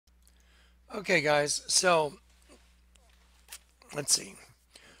Okay, guys, so let's see.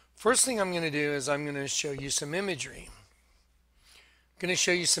 First thing I'm going to do is I'm going to show you some imagery. I'm going to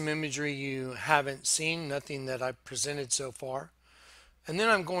show you some imagery you haven't seen, nothing that I've presented so far. And then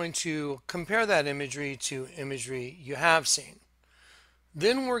I'm going to compare that imagery to imagery you have seen.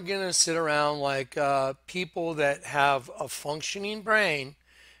 Then we're going to sit around like people that have a functioning brain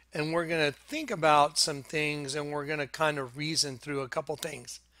and we're going to think about some things and we're going to kind of reason through a couple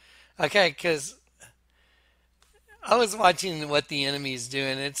things. Okay, because I was watching what the enemy's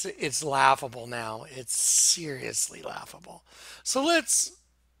doing. It's laughable now. It's seriously laughable. So let's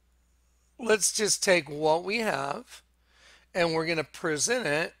just take what we have and we're going to present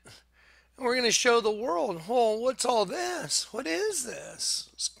it and we're going to show the world, oh, what's all this? What is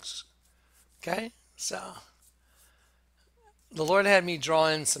this? Okay? So the Lord had me draw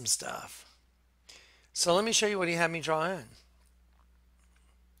in some stuff. So let me show you what he had me draw in.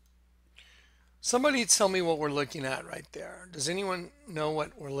 Somebody tell me what we're looking at right there. Does anyone know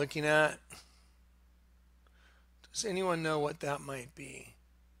what we're looking at? Does anyone know what that might be?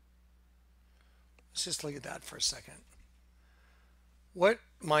 Let's just look at that for a second. What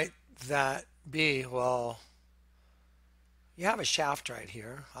might that be? Well, you have a shaft right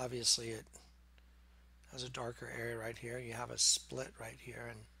here. Obviously, it has a darker area right here. You have a split right here.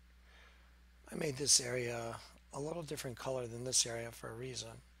 And I made this area a little different color than this area for a reason.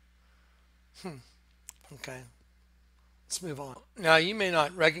 Okay, let's move on. Now, you may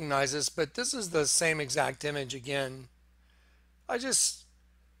not recognize this, but this is the same exact image again. I just,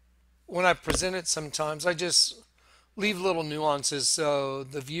 when I present it sometimes, I just leave little nuances so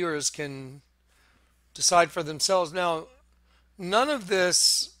the viewers can decide for themselves. Now, none of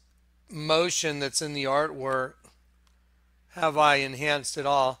this motion that's in the artwork have I enhanced at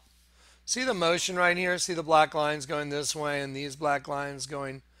all. See the motion right here? See the black lines going this way and these black lines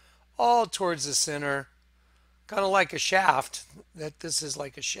going all towards the center. Kind of like a shaft. That this is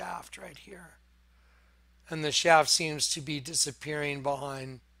like a shaft right here. And the shaft seems to be disappearing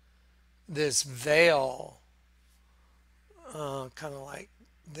behind this veil. Kind of like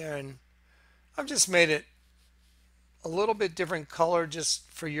there. And I've just made it a little bit different color just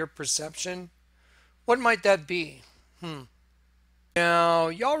for your perception. What might that be? Now,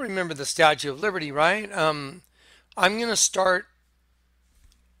 y'all remember the Statue of Liberty, right? I'm gonna start.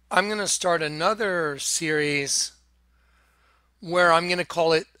 I'm gonna start another series where I'm gonna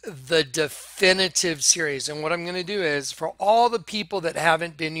call it the definitive series. And what I'm gonna do is for all the people that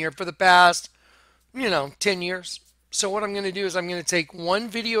haven't been here for the past, 10 years. So what I'm gonna do is I'm gonna take one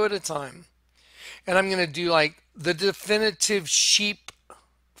video at a time, and I'm gonna do like the definitive sheep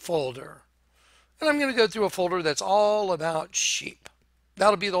folder. And I'm going to go through a folder that's all about sheep.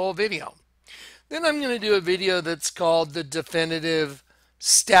 That'll be the whole video. Then I'm going to do a video that's called the definitive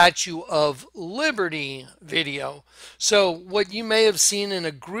Statue of Liberty video. So what you may have seen in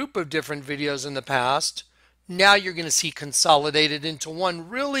a group of different videos in the past, now you're going to see consolidated into one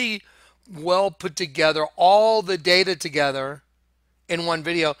really well put together, all the data together in one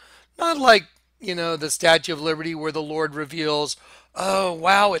video. Not like, the Statue of Liberty where the Lord reveals, oh,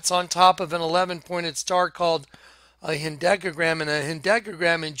 wow, it's on top of an 11-pointed star called a hendecagram. And a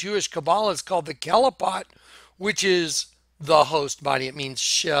hendecagram in Jewish Kabbalah is called the kelipot, which is the host body. It means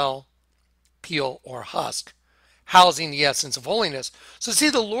shell, peel, or husk, housing the essence of holiness. So see,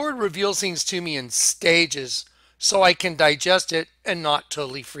 the Lord reveals things to me in stages so I can digest it and not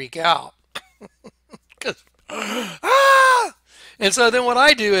totally freak out. Ah! And so then what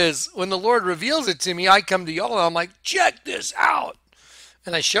I do is when the Lord reveals it to me, I come to y'all and I'm like, check this out.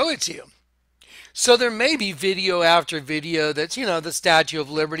 And I show it to you. So there may be video after video that's, the Statue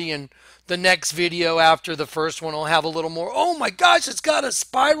of Liberty, and the next video after the first one will have a little more, oh my gosh, it's got a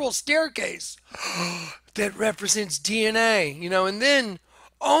spiral staircase that represents DNA, and then,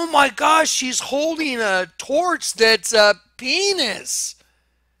 oh my gosh, she's holding a torch that's a penis.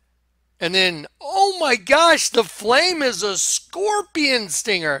 And then, oh my gosh, the flame is a scorpion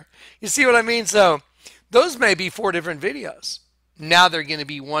stinger. You see what I mean? So those may be 4 different videos. Now they're going to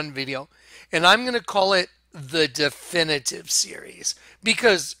be one video. And I'm going to call it the definitive series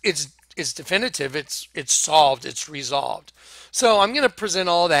because it's definitive. It's solved. It's resolved. So I'm going to present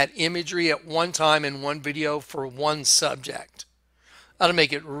all that imagery at one time in one video for one subject. That'll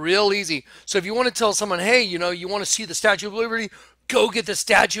make it real easy. So if you want to tell someone, hey, you want to see the Statue of Liberty, go get the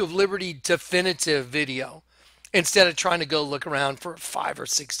Statue of Liberty definitive video instead of trying to go look around for 5 or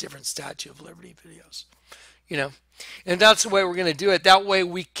 6 different Statue of Liberty videos. And that's the way we're going to do it. That way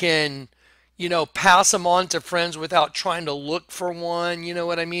we can pass them on to friends without trying to look for one. You know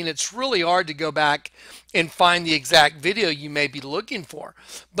what I mean? It's really hard to go back and find the exact video you may be looking for,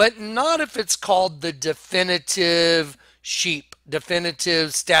 but not if it's called the definitive sheep,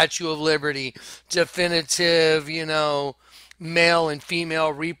 definitive Statue of Liberty, definitive, male and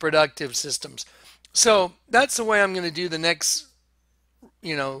female reproductive systems. So that's the way I'm going to do the next,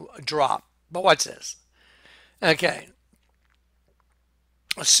 drop. But watch this. Okay.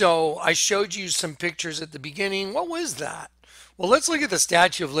 So I showed you some pictures at the beginning. What was that? Well, let's look at the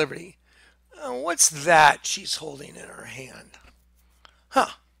Statue of Liberty. What's that she's holding in her hand? Huh.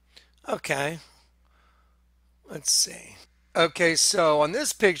 Okay. Let's see. Okay, so on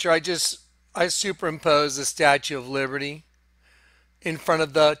this picture, I superimposed the Statue of Liberty in front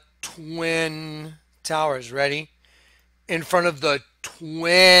of the Twin Towers. Ready? In front of the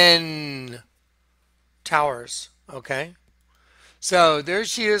Twin Towers. Okay. So there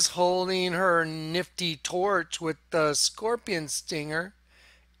she is holding her nifty torch with the scorpion stinger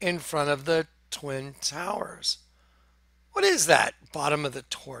in front of the Twin Towers. What is that bottom of the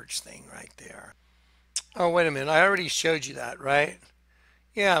torch thing right there? Oh, wait a minute. I already showed you that, right?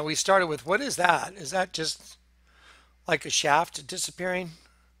 Yeah, we started with, what is that? Is that just like a shaft disappearing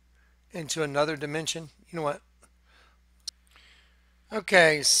into another dimension? You know what?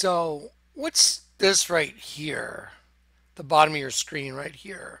 Okay, so what's this right here? The bottom of your screen right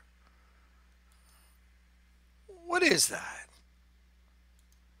here. What is that?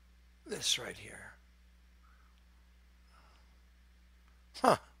 This right here.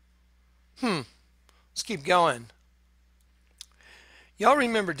 Huh. Let's keep going. Y'all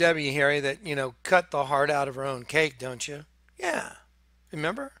remember Debbie Harry that, cut the heart out of her own cake, don't you? Yeah.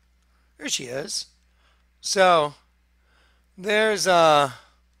 Remember? There she is. So there's one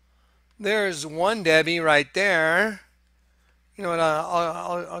Debbie right there. You know what?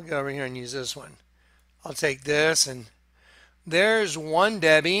 I'll go over here and use this one. I'll take this, and there's one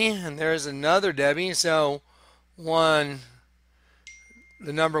Debbie, and there's another Debbie. So the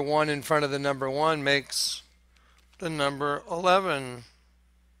number 1 in front of the number 1 makes the number 11.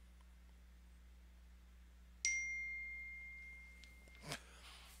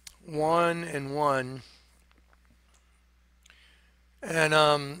 One and one.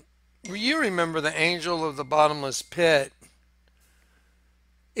 And you remember the angel of the bottomless pit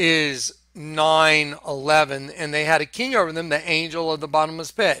is 911, and they had a king over them, the angel of the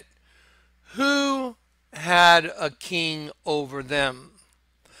bottomless pit. Who had a king over them?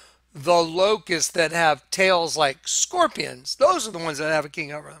 The locusts that have tails like scorpions. Those are the ones that have a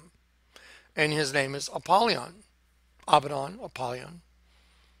king over them. And his name is Apollyon. Apollyon.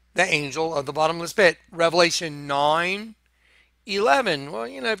 The angel of the bottomless pit. Revelation 9:11. Well,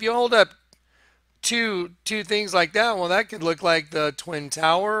 if you hold up two things like that, well, that could look like the Twin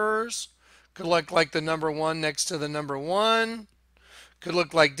Towers. Could look like the number 1 next to the number 1. Could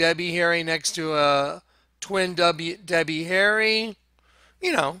look like Debbie Harry next to a twin Debbie Harry.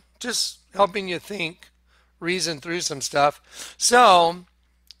 Just helping you think, reason through some stuff. So,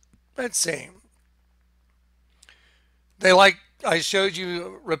 let's see. I showed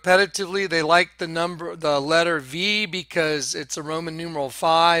you repetitively, they like the letter V because it's a Roman numeral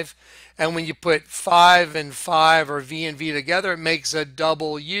 5. And when you put 5 and 5 or V and V together, it makes a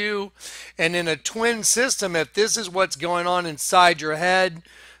double U. And in a twin system, if this is what's going on inside your head,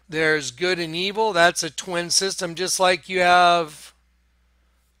 there's good and evil. That's a twin system, just like you have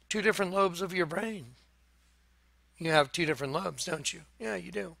 2 different lobes of your brain. You have 2 different lobes, don't you? Yeah,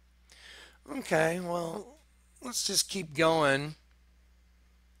 you do. Okay, well, let's just keep going.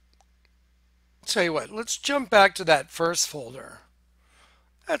 Tell you what, let's jump back to that first folder.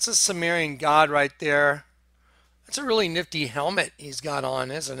 That's a Sumerian god right there. That's a really nifty helmet he's got on,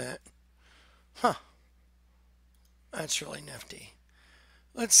 isn't it? Huh. That's really nifty.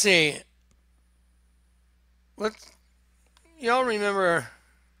 Let's see. Y'all remember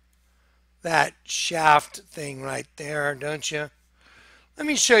that shaft thing right there, don't you? Let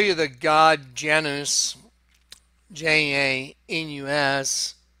me show you the god Janus. Janus.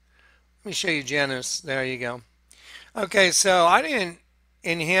 Let me show you Janus. There you go. Okay, so I didn't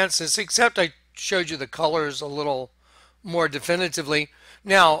enhance this, except I showed you the colors a little more definitively.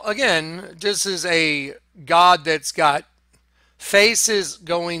 Now, again, this is a god that's got faces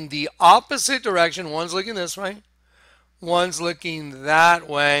going the opposite direction. One's looking this way. One's looking that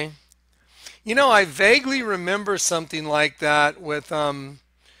way. I vaguely remember something like that with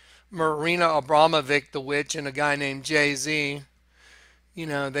Marina Abramovic, the witch, and a guy named Jay-Z.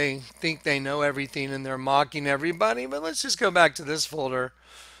 They think they know everything and they're mocking everybody. But let's just go back to this folder.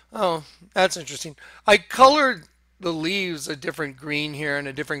 Oh, that's interesting. I colored the leaves a different green here and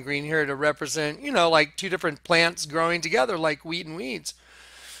a different green here to represent, like two different plants growing together like wheat and weeds.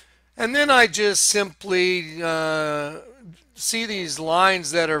 And then I just simply see these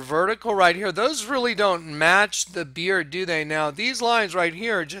lines that are vertical right here. Those really don't match the beard, do they? Now, these lines right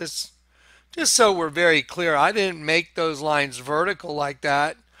here, just so we're very clear, I didn't make those lines vertical like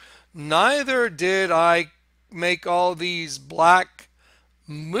that. Neither did I make all these black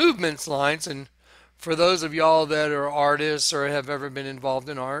movements lines. And for those of y'all that are artists or have ever been involved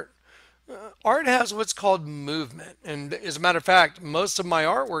in art, art has what's called movement. And as a matter of fact, most of my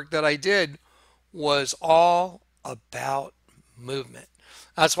artwork that I did was all about movement.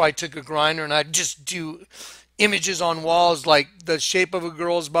 That's why I took a grinder and I'd just do images on walls like the shape of a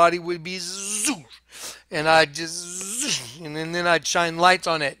girl's body would be zoo, and I'd just and then I'd shine lights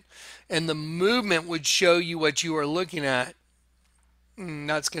on it, and the movement would show you what you are looking at. And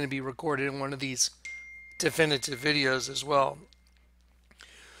that's going to be recorded in one of these definitive videos as well.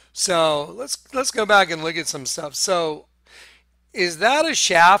 So let's go back and look at some stuff. So is that a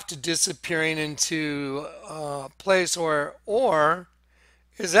shaft disappearing into a place, or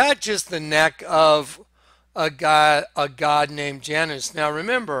is that just the neck of a god named Janus? Now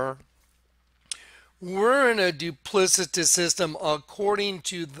remember, we're in a duplicitous system according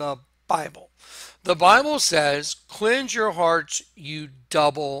to the Bible. The Bible says, "Cleanse your hearts, you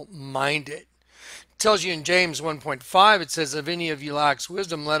double-minded." It tells you in James 1.5, it says, "If any of you lacks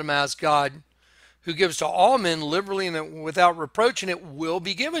wisdom, let him ask God, who gives to all men liberally and without reproach, and it will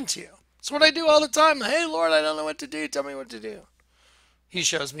be given to you." That's what I do all the time. Hey, Lord, I don't know what to do. Tell me what to do. He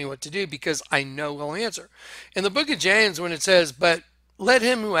shows me what to do because I know he'll answer. In the book of James, when it says, "But let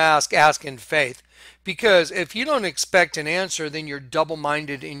him who asks, ask in faith," because if you don't expect an answer, then you're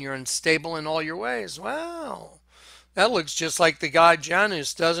double-minded and you're unstable in all your ways. Wow. That looks just like the god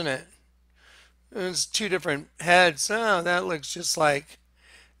Janus, doesn't it? It's two different heads. Oh, that looks just like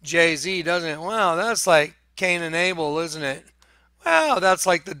Jay-Z, doesn't it? Wow, that's like Cain and Abel, isn't it? Wow, that's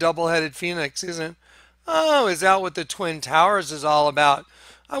like the double-headed phoenix, isn't it? Oh, is that what the Twin Towers is all about?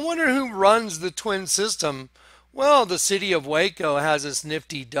 I wonder who runs the twin system. Well, the city of Waco has this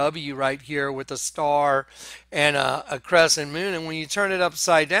nifty W right here with a star and a crescent moon. And when you turn it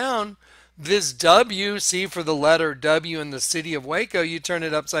upside down, this W, see, for the letter W in the city of Waco, you turn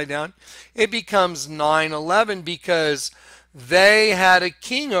it upside down, it becomes 9/11 because they had a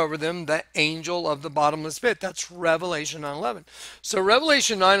king over them, the angel of the bottomless pit. That's Revelation 9:11. So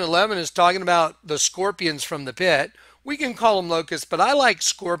Revelation 9:11 is talking about the scorpions from the pit. We can call them locusts, but I like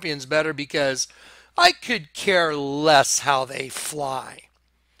scorpions better because I could care less how they fly.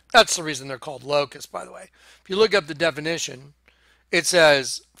 That's the reason they're called locusts, by the way. If you look up the definition, it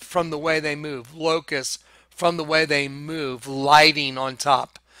says from the way they move. Locusts, from the way they move, lighting on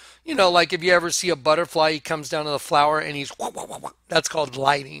top. Like if you ever see a butterfly, he comes down to the flower and he's, that's called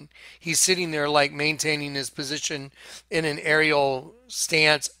lighting. He's sitting there like maintaining his position in an aerial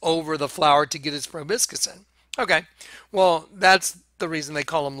stance over the flower to get his proboscis in. Okay, well, that's the reason they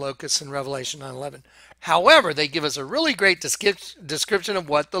call them locusts in Revelation 9:11. However, they give us a really great description of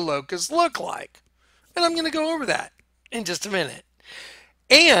what the locusts look like. And I'm going to go over that in just a minute.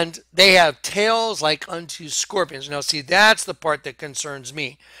 And they have tails like unto scorpions. Now, see, that's the part that concerns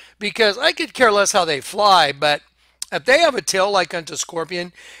me, because I could care less how they fly, but if they have a tail like unto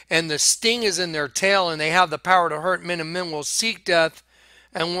scorpion and the sting is in their tail and they have the power to hurt men, and men will seek death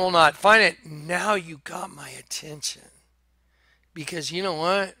and will not find it, now you got my attention. Because you know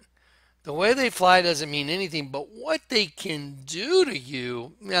what? The way they fly doesn't mean anything, but what they can do to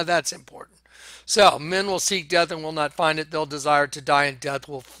you, now that's important. So, men will seek death and will not find it. They'll desire to die, and death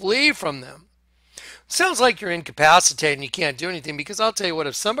will flee from them. Sounds like you're incapacitated and you can't do anything, because I'll tell you what,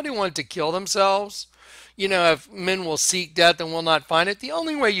 if somebody wanted to kill themselves, if men will seek death and will not find it, the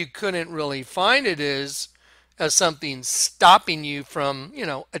only way you couldn't really find it is as something stopping you from,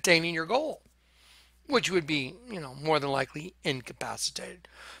 attaining your goal, which would be, more than likely incapacitated,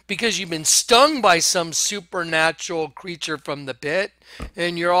 because you've been stung by some supernatural creature from the pit,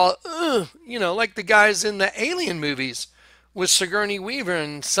 and you're all, like the guys in the Alien movies with Sigourney Weaver,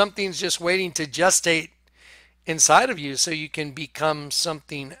 and something's just waiting to gestate inside of you so you can become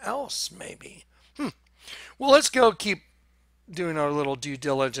something else, maybe. Well, let's go keep doing our little due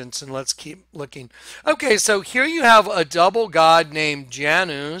diligence and let's keep looking. Okay, so here you have a double god named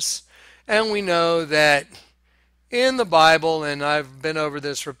Janus. And we know that in the Bible, and I've been over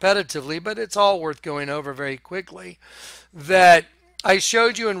this repetitively, but it's all worth going over very quickly, that I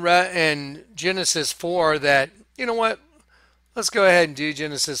showed you in Genesis 4 that, you know what, let's go ahead and do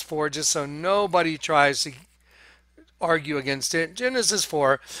Genesis 4 just so nobody tries to argue against it. Genesis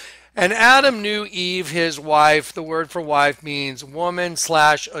 4. And Adam knew Eve, his wife. The word for wife means woman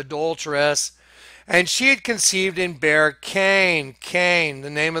slash adulteress. And she had conceived and bare Cain. Cain, the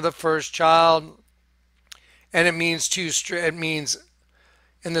name of the first child. And it means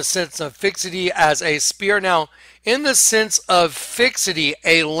in the sense of fixity as a spear. Now, in the sense of fixity,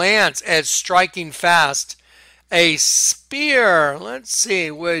 a lance as striking fast. A spear, let's see,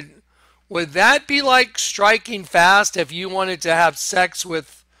 would that be like striking fast if you wanted to have sex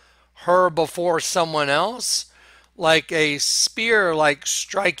with her before someone else? Like a spear, like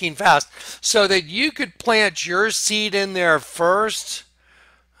striking fast, so that you could plant your seed in there first?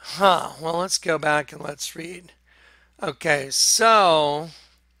 Well, let's go back and let's read. Okay, so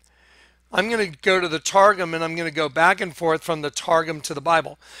I'm going to go to the Targum, and I'm going to go back and forth from the Targum to the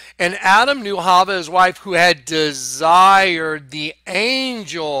Bible. And Adam knew Hava, his wife, who had desired the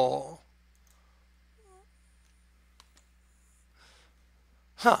angel.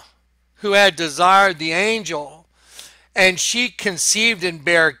 Who had desired the angel. And she conceived and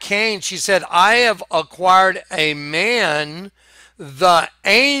bare Cain. She said, I have acquired a man, the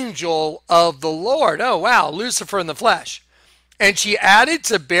angel of the Lord. Oh, wow, Lucifer in the flesh. And she added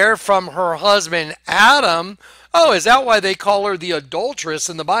to bear from her husband Adam. Oh, is that why they call her the adulteress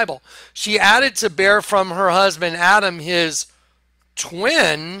in the Bible? She added to bear from her husband Adam his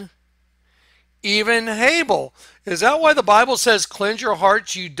twin, even Abel. Is that why the Bible says, cleanse your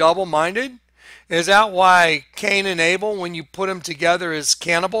hearts, you double-minded? Is that why Cain and Abel, when you put them together, is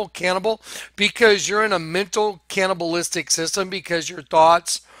cannibal? Cannibal? Because you're in a mental cannibalistic system, because your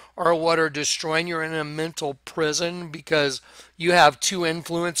thoughts are what are destroying. You're in a mental prison because you have two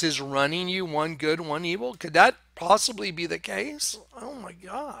influences running you, one good, one evil. Could that possibly be the case? Oh my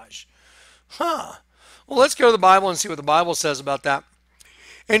gosh. Well, let's go to the Bible and see what the Bible says about that.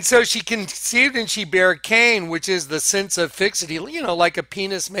 And so she conceived and she bare Cain, which is the sense of fixity, like a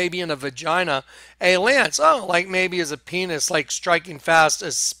penis maybe in a vagina, a lance. Oh, like maybe as a penis, like striking fast,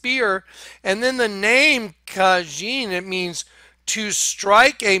 a spear. And then the name Kajin, it means to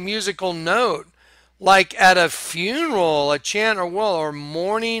strike a musical note, like at a funeral, a chant or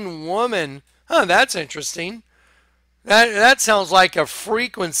mourning woman. That's interesting. That sounds like a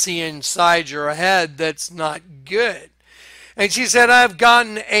frequency inside your head that's not good. And she said, I have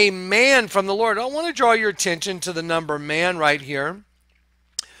gotten a man from the Lord. I want to draw your attention to the number man right here.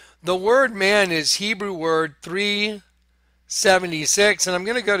 The word man is Hebrew word 376. And I'm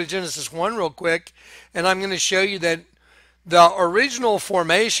going to go to Genesis 1 real quick. And I'm going to show you that the original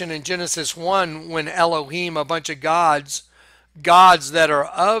formation in Genesis 1, when Elohim, a bunch of gods that are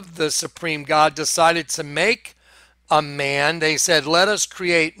of the supreme God, decided to make a man, they said, let us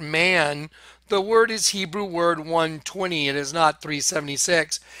create man. The word is Hebrew word 120. It is not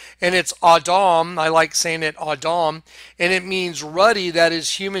 376. And it's Adam. I like saying it Adam. And it means ruddy, that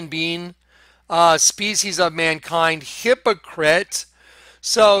is human being, species of mankind, hypocrite.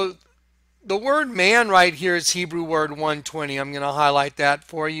 So the word man right here is Hebrew word 120. I'm going to highlight that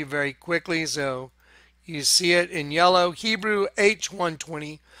for you very quickly so you see it in yellow. Hebrew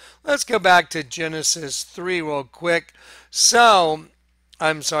H120. Let's go back to Genesis 3 real quick.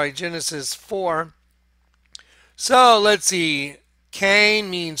 Genesis 4. So let's see.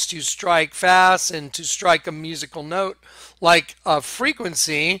 Cain means to strike fast and to strike a musical note, like a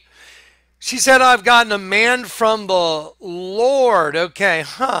frequency. She said, I've gotten a man from the Lord. Okay,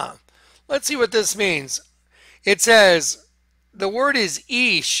 Let's see what this means. It says, the word is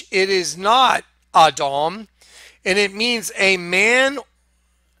ish. It is not Adam. And it means a man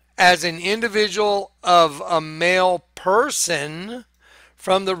as an individual of a male person,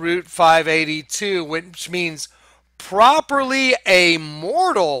 from the root 582, which means properly a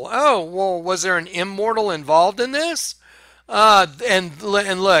mortal. Oh, well, was there an immortal involved in this? And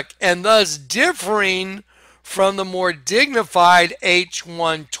look, and thus differing from the more dignified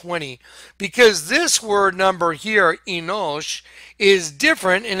H120, because this word number here, Enosh, is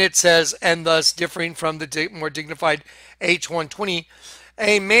different, and it says, and thus differing from the more dignified H120,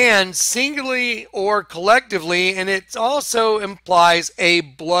 a man singularly or collectively, and it also implies a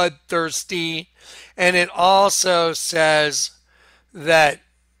bloodthirsty, and it also says that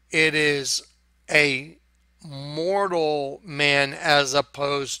it is a mortal man as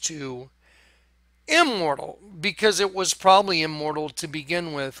opposed to immortal, because it was probably immortal to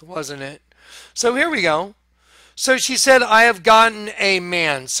begin with, wasn't it? So here we go. So she said, I have gotten a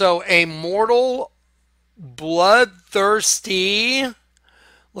man. So a mortal, bloodthirsty.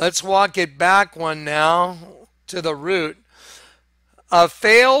 Let's walk it back one now to the root. A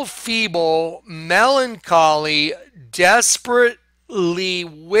fail, feeble, melancholy, desperately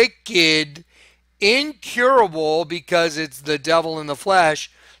wicked incurable because it's the devil in the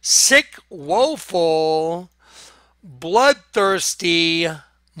flesh, sick, woeful, bloodthirsty,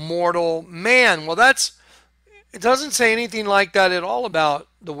 mortal man. Well, it doesn't say anything like that at all about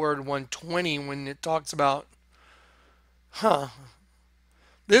the word 120 when it talks about,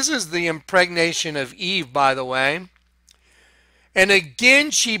 This is the impregnation of Eve, by the way. And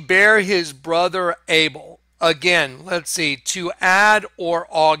again she bare his brother Abel. Again, let's see, to add or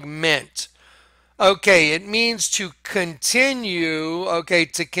augment. Okay, it means to continue,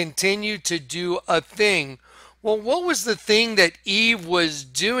 to continue to do a thing. Well, what was the thing that Eve was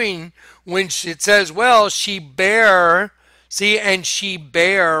doing when it says, well, she bare, see, and she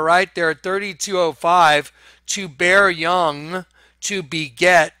bare right there, 3205, to bear young, to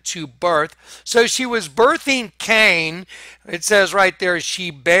beget, to birth. So she was birthing Cain. It says right there, she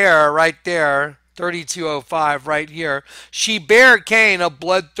bare right there, 3205 right here. She bare Cain, a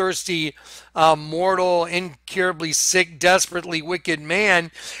bloodthirsty, mortal, incurably sick, desperately wicked man.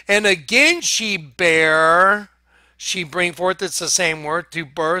 And again she bring forth, it's the same word, to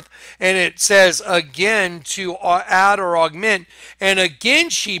birth. And it says again to add or augment. And again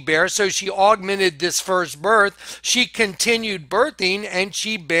she bare, so she augmented this first birth. She continued birthing and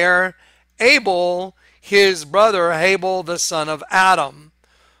she bare Abel, his brother, Abel, the son of Adam.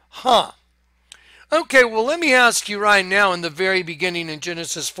 Okay, well, let me ask you right now in the very beginning in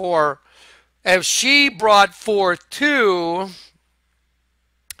Genesis 4, if she brought forth two,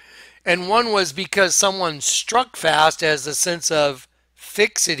 and one was because someone struck fast as a sense of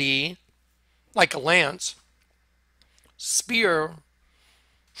fixity, like a lance, spear,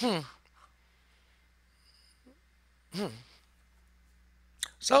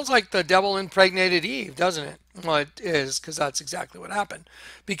 Sounds like the devil impregnated Eve, doesn't it? Well, it is, because that's exactly what happened.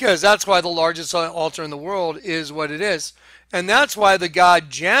 Because that's why the largest altar in the world is what it is. And that's why the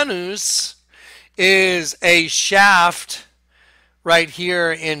god Janus is a shaft right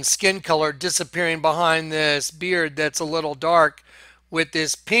here in skin color disappearing behind this beard that's a little dark with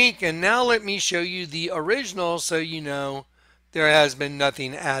this pink. And now let me show you the original so you know there has been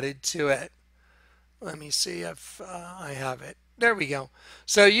nothing added to it. Let me see if I have it. There we go.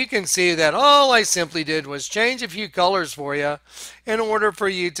 So you can see that all I simply did was change a few colors for you in order for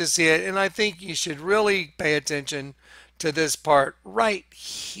you to see it. And I think you should really pay attention to this part right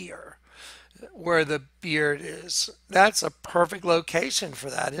here where the beard is. That's a perfect location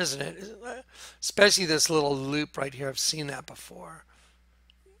for that, isn't it? Especially this little loop right here. I've seen that before.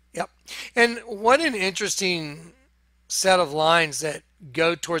 Yep. And what an interesting set of lines that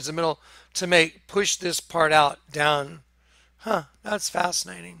go towards the middle to push this part out down. That's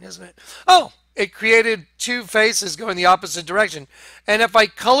fascinating, isn't it? Oh, it created two faces going the opposite direction. And if I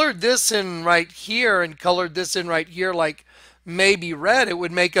colored this in right here and colored this in right here like maybe red, it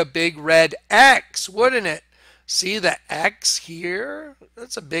would make a big red X, wouldn't it? See the X here?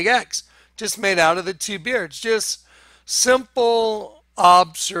 That's a big X, just made out of the two beards. Just simple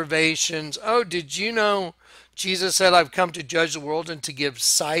observations. Oh, did you know Jesus said, I've come to judge the world and to give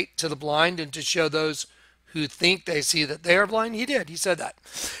sight to the blind and to show those who think they see that they are blind? He did. He said that.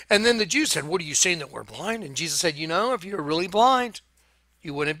 And then the Jews said, what are you saying, that we're blind? And Jesus said, you know, if you were really blind,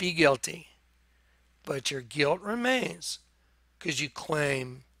 you wouldn't be guilty. But your guilt remains because you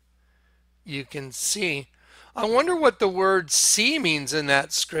claim you can see. I wonder what the word see means in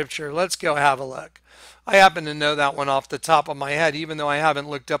that scripture. Let's go have a look. I happen to know that one off the top of my head. Even though I haven't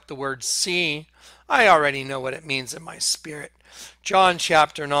looked up the word see, I already know what it means in my spirit. John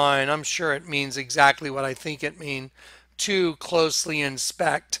chapter 9, I'm sure it means exactly what I think it means. To closely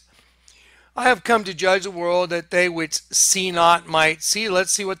inspect. I have come to judge the world that they which see not might see.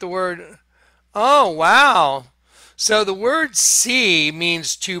 Let's see what the word... Oh, wow. So the word see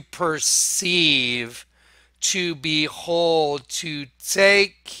means to perceive, to behold, to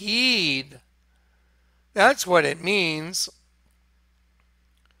take heed. That's what it means.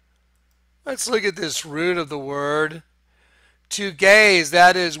 Let's look at this root of the word. To gaze,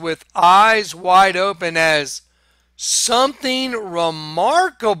 that is with eyes wide open as something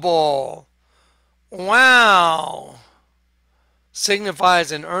remarkable. Wow.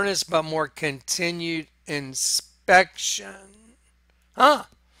 Signifies an earnest but more continued inspection. Well,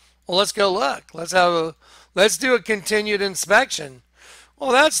 let's go look. Let's do a continued inspection.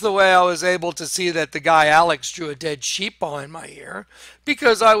 Well, that's the way I was able to see that the guy Alex drew a dead sheep behind my ear,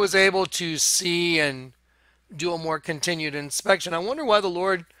 because I was able to see and do a more continued inspection. I wonder why the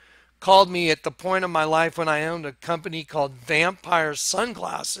Lord called me at the point of my life when I owned a company called Vampire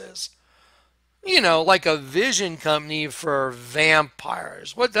Sunglasses. You know, like a vision company for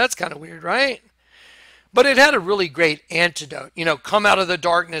vampires. That's kind of weird, right? But it had a really great antidote. You know, come out of the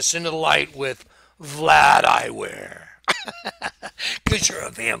darkness into the light with Vlad I wear. Because you're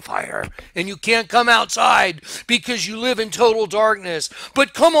a vampire and you can't come outside because you live in total darkness.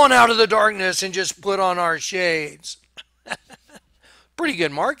 But come on out of the darkness and just put on our shades. Pretty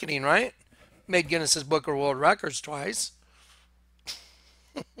good marketing, right? Made Guinness's Book of World Records twice.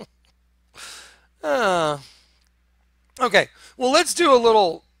 Okay, well, let's do a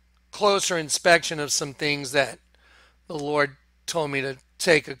little closer inspection of some things that the Lord told me to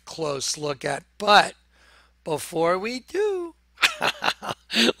take a close look at. But before we do,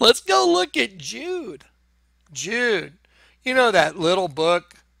 let's go look at Jude. Jude, you know that little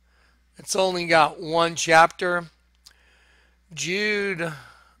book? It's only got one chapter. Jude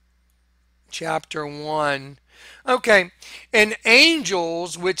chapter 1. Okay, and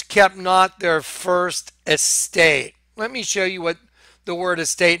angels which kept not their first estate. Let me show you what the word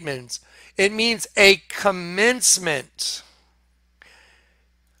estate means. It means a commencement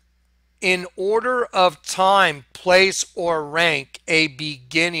in order of time, place, or rank, a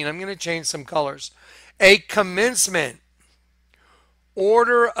beginning. I'm going to change some colors. A commencement,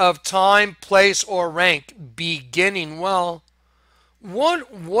 order of time, place, or rank, beginning. Well,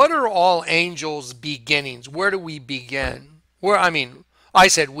 what are all angels' beginnings? Where do we begin? I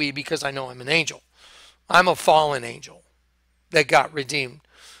said we because I know I'm an angel. I'm a fallen angel that got redeemed.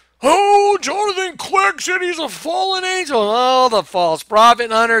 Oh, Jonathan Kleck said he's a fallen angel. Oh, the false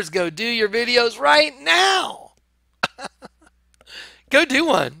prophet hunters, go do your videos right now. Go do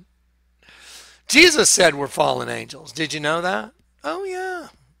one. Jesus said we're fallen angels. Did you know that? Oh, yeah.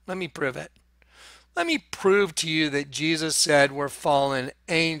 Let me prove it. Let me prove to you that Jesus said we're fallen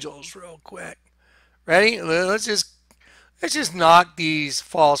angels real quick. Ready? Let's just knock these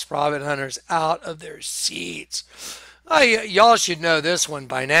false prophet hunters out of their seats. Y'all should know this one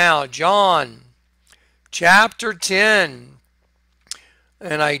by now. John chapter 10.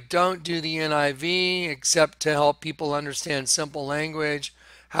 And I don't do the NIV except to help people understand simple language.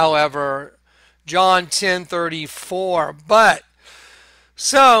 However, John 10:34.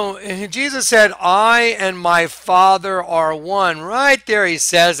 So Jesus said, I and my Father are one. Right there he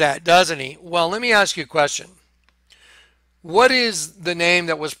says that, doesn't he? Well, let me ask you a question. What is the name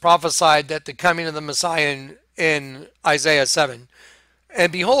that was prophesied that the coming of the Messiah in Isaiah 7?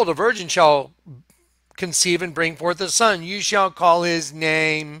 And behold, a virgin shall conceive and bring forth a son. You shall call his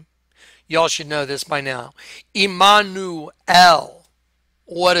name, y'all should know this by now, Emmanuel.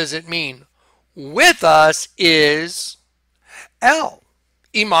 What does it mean? With us is El.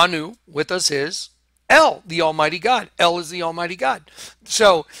 Imanu, with us is El, the Almighty God. El is the Almighty God.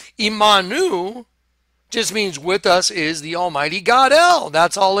 So Imanu just means with us is the Almighty God El.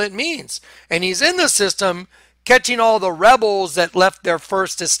 That's all it means. And he's in the system catching all the rebels that left their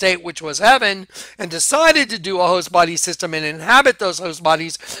first estate, which was heaven, and decided to do a host body system and inhabit those host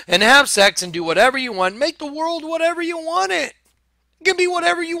bodies and have sex and do whatever you want. Make the world whatever you want it. It can be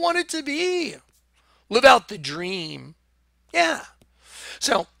whatever you want it to be. Live out the dream. Yeah.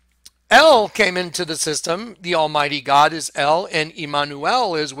 So El came into the system. The Almighty God is El, and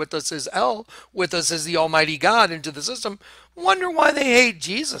Emmanuel is with us is El. With us is the Almighty God into the system. Wonder why they hate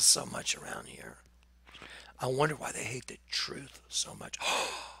Jesus so much around here. I wonder why they hate the truth so much.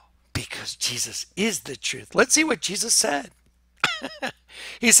 Because Jesus is the truth. Let's see what Jesus said.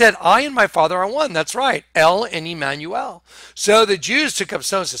 He said, I and my Father are one. That's right. El and Emmanuel. So the Jews took up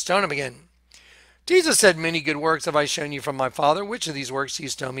stones to stone him again. Jesus said, many good works have I shown you from my Father. Which of these works do you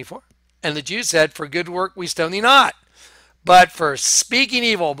stone me for? And the Jews said, for good work we stone thee not, but for speaking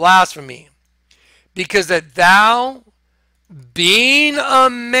evil, blasphemy. Because that thou, being a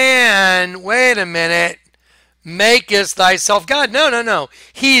man, wait a minute, makest thyself God. No.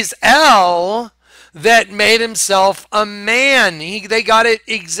 He's El that made himself a man. They got it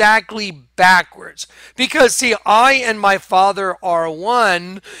exactly backwards. Because, see, I and my Father are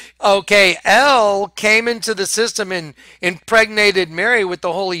one. Okay, El came into the system and impregnated Mary with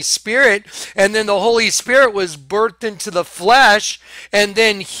the Holy Spirit. And then the Holy Spirit was birthed into the flesh. And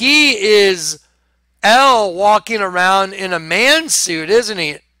then he is El walking around in a man suit, isn't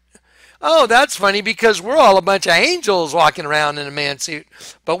he? Oh, that's funny because we're all a bunch of angels walking around in a man suit.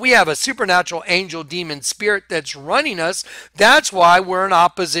 But we have a supernatural angel demon spirit that's running us. That's why we're in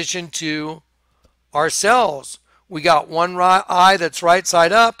opposition to ourselves. We got one eye that's right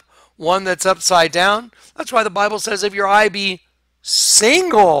side up, one that's upside down. That's why the Bible says if your eye be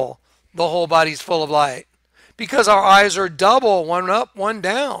single, the whole body's full of light. Because our eyes are double, one up, one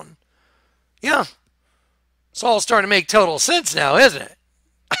down. Yeah. It's all starting to make total sense now, isn't it?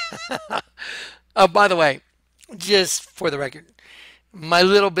 Oh, by the way, just for the record, my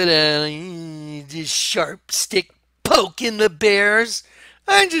little bit of just sharp stick poke in the bears.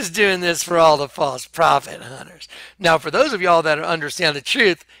 I'm just doing this for all the false prophet hunters. Now, for those of y'all that understand the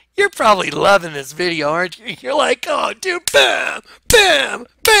truth, you're probably loving this video, aren't you? You're like, oh, dude, bam, bam,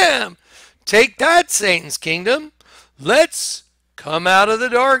 bam. Take that, Satan's kingdom. Let's come out of the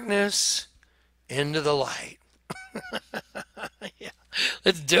darkness into the light. Yeah.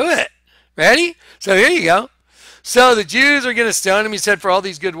 Let's do it. Ready? So here you go. So the Jews are going to stone him. He said, for all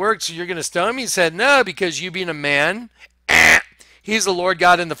these good works, you're going to stone him. He said, no, because you being a man, he's the Lord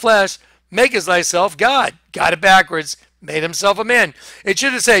God in the flesh, makest thyself God. Got it backwards. Made himself a man. It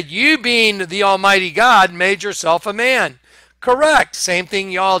should have said, you being the Almighty God, made yourself a man. Correct. Same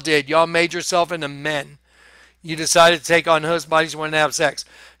thing y'all did. Y'all made yourself into men. You decided to take on host bodies, you wanted to have sex.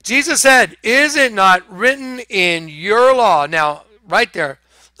 Jesus said, is it not written in your law? Now, right there,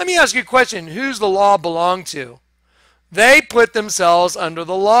 let me ask you a question. Who's the law belong to? They put themselves under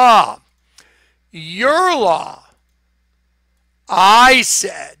the law. Your law. I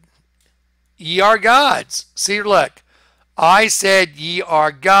said, ye are gods. See, look. I said, ye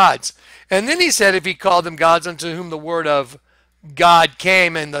are gods. And then he said, if he called them gods unto whom the word of God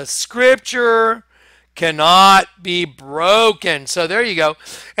came, and the scripture cannot be broken. So there you go.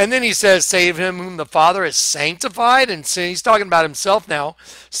 And then he says, save him whom the Father is sanctified. And so he's talking about himself now.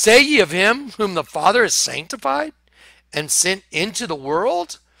 Say ye of him whom the Father is sanctified and sent into the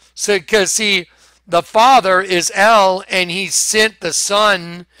world. So because see, the Father is El, and he sent the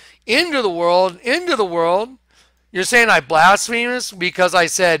Son into the world, You're saying I blasphemous because I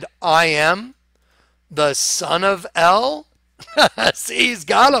said I am the Son of El? See, he's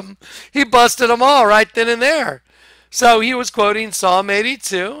got them. He busted them all right then and there. So he was quoting Psalm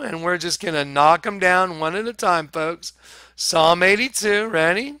 82, and we're just going to knock them down one at a time, folks. Psalm 82,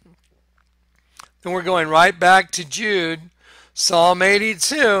 ready? Then we're going right back to Jude. Psalm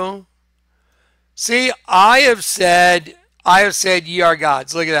 82. See, I have said ye are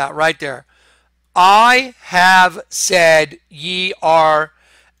gods. Look at that right there. I have said ye are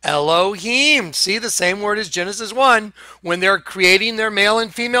Elohim. See, the same word as Genesis 1 when they're creating their male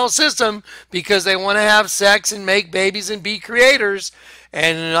and female system because they want to have sex and make babies and be creators.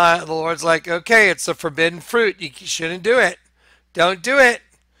 And the Lord's like, okay, it's a forbidden fruit. You shouldn't do it. Don't do it.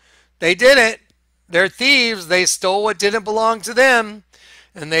 They did it. They're thieves. They stole what didn't belong to them.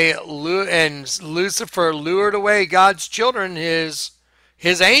 And Lucifer lured away God's children, his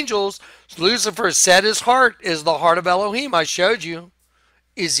angels. Lucifer set his heart is the heart of Elohim. I showed you.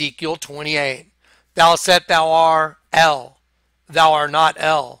 Ezekiel 28. Thou set thou are El. Thou art not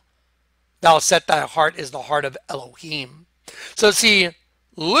El. Thou set thy heart is the heart of Elohim. So see,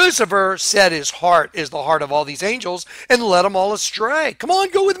 Lucifer set his heart is the heart of all these angels and led them all astray. Come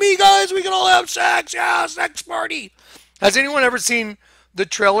on, go with me, guys. We can all have sex. Yeah, sex party. Has anyone ever seen the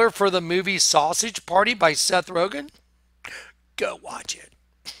trailer for the movie Sausage Party by Seth Rogen? Go watch it.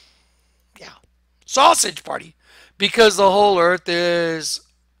 Yeah. Sausage Party. Because the whole earth is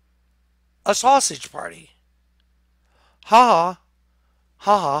a sausage party. Ha ha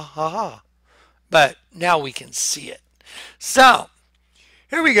ha ha ha. But now we can see it. So,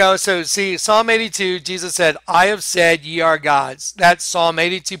 here we go. So, see, Psalm 82, Jesus said, I have said ye are gods. That's Psalm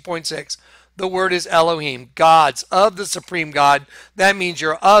 82.6. The word is Elohim, gods of the supreme God. That means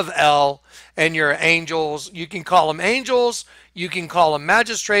you're of El, and you're angels. You can call them angels, you can call them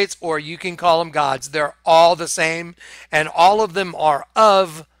magistrates, or you can call them gods. They're all the same, and all of them are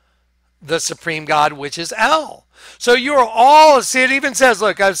of the supreme God, which is El. So you are all, see, it even says,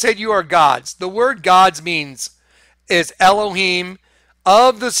 look, I've said you are gods. The word gods means is Elohim,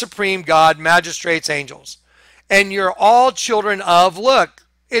 of the supreme God, magistrates, angels. And you're all children of, look,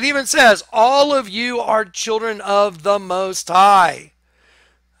 it even says, all of you are children of the Most High.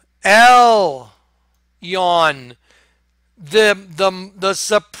 El Yon, the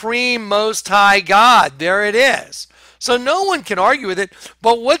supreme Most High God. There it is. So no one can argue with it.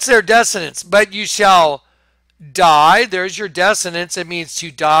 But what's their descendants? But you shall die. There's your descendants. It means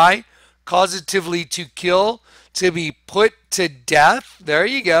to die, causatively to kill, to be put to death. There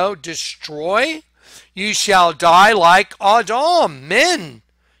you go. Destroy. You shall die like Adam, men,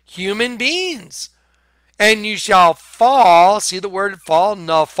 human beings. And you shall fall. See the word fall?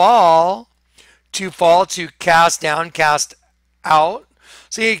 Nafal. To fall, to cast down, cast out.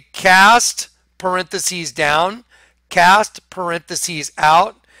 See, cast, parentheses down. Cast, parentheses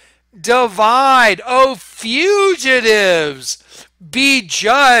out. Divide. Oh, fugitives. Be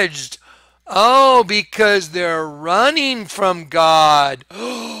judged. Oh, because they're running from God.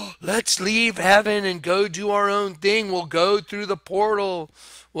 Let's leave heaven and go do our own thing. We'll go through the portal.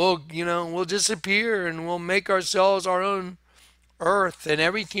 We'll disappear and we'll make ourselves our own earth and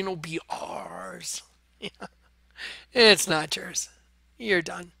everything will be ours. It's not yours. You're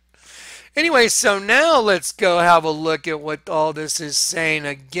done. Anyway, so now let's go have a look at what all this is saying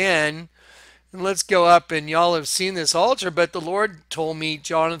again. And let's go up, and y'all have seen this altar, but the Lord told me,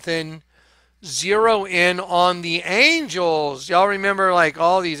 Jonathan, zero in on the angels. Y'all remember like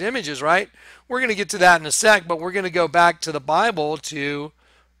all these images, right? We're going to get to that in a sec, but we're going to go back to the Bible to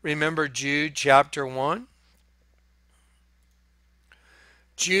remember Jude chapter 1.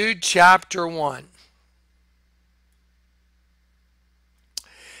 Jude chapter 1.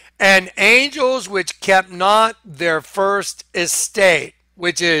 And angels which kept not their first estate,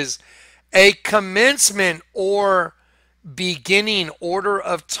 which is a commencement or beginning, order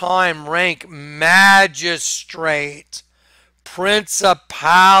of time, rank, magistrate,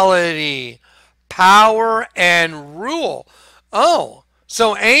 principality, power, and rule. Oh,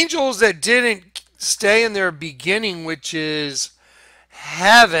 so angels that didn't stay in their beginning, which is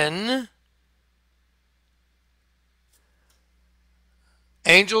heaven,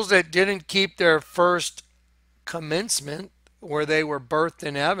 angels that didn't keep their first commencement where they were birthed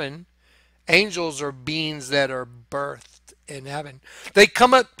in heaven. Angels are beings that are birthed in heaven. They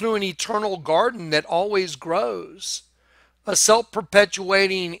come up through an eternal garden that always grows, a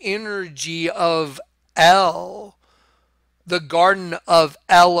self-perpetuating energy of El, the garden of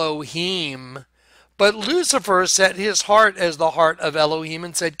Elohim. But Lucifer set his heart as the heart of Elohim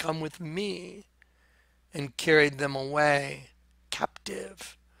and said, "Come with me," and carried them away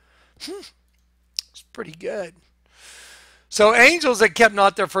captive. It's pretty good. So angels that kept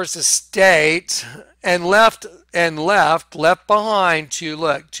not their first estate and left behind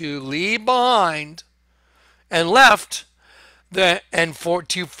to leave behind and left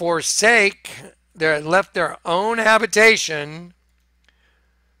to forsake left their own habitation,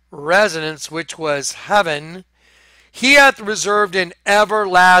 residence, which was heaven, he hath reserved in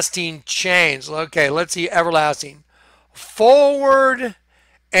everlasting chains. Okay, let's see everlasting. Forward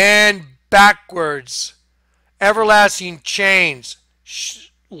and backwards. Everlasting chains.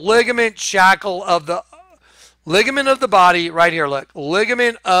 Ligament shackle of the ligament of the body. Right here, look.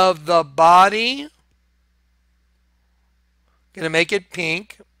 Ligament of the body. Gonna make it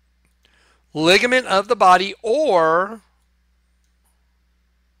pink. Ligament of the body, or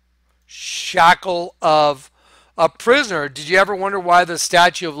shackle of a prisoner. Did you ever wonder why the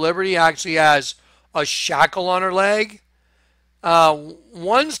Statue of Liberty actually has a shackle on her leg?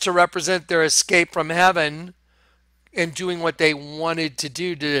 One's to represent their escape from heaven and doing what they wanted to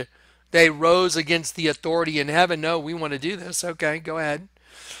do. They rose against the authority in heaven. No, we want to do this. Okay, go ahead.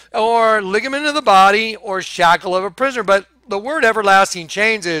 Or ligament of the body, or shackle of a prisoner. But the word everlasting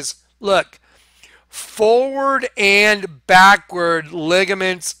chains is, look, forward and backward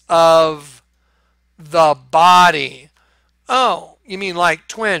ligaments of the body. Oh, you mean like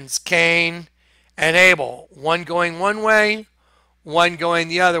twins, Cain and Abel. One going one way, one going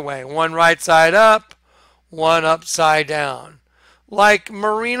the other way. One right side up, one upside down. Like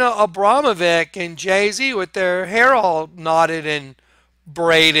Marina Abramovic and Jay-Z with their hair all knotted and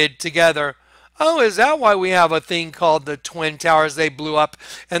braided together. Oh, is that why we have a thing called the Twin Towers? They blew up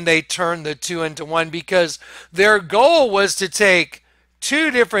and they turned the two into one, because their goal was to take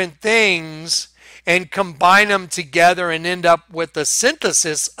two different things and combine them together and end up with the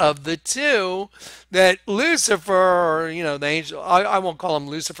synthesis of the two that Lucifer, or, you know, the angel, I won't call him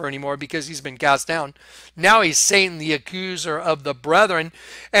Lucifer anymore because he's been cast down. Now he's Satan, the accuser of the brethren,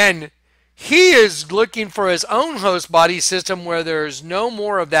 and he is looking for his own host body system where there's no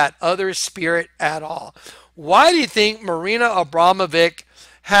more of that other spirit at all. Why do you think Marina Abramovic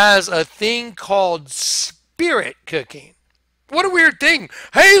has a thing called spirit cooking? What a weird thing.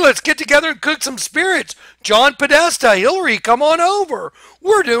 Hey, let's get together and cook some spirits. John Podesta, Hillary, come on over.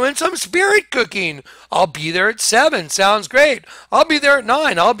 We're doing some spirit cooking. I'll be there at 7. Sounds great. I'll be there at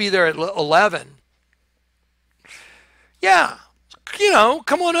 9. I'll be there at 11. Yeah. You know,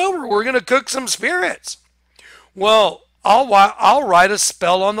 come on over. We're going to cook some spirits. Well, I'll write a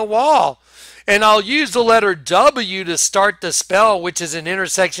spell on the wall, and I'll use the letter W to start the spell, which is an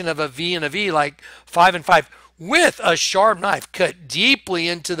intersection of a V and a V, like 5 and 5, with a sharp knife cut deeply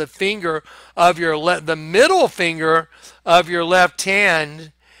into the finger of the middle finger of your left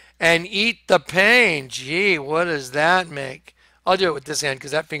hand, and eat the pain. Gee, what does that make? I'll do it with this hand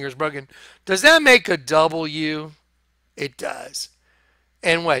because that finger's broken. Does that make a W? It does.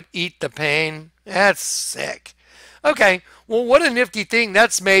 And what? Eat the pain? That's sick. Okay, well, what a nifty thing.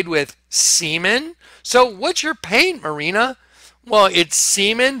 That's made with semen. So what's your pain, Marina? Well, it's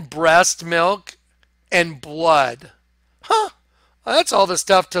semen, breast milk, and blood. Huh. Well, that's all the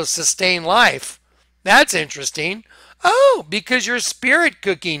stuff to sustain life. That's interesting. Oh, because you're spirit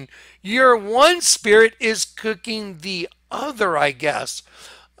cooking. Your one spirit is cooking the other, I guess.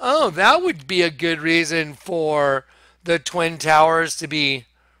 Oh, that would be a good reason for the Twin Towers to be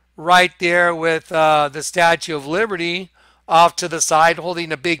right there with the Statue of Liberty off to the side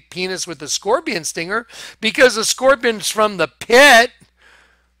holding a big penis with a scorpion stinger, because the scorpions from the pit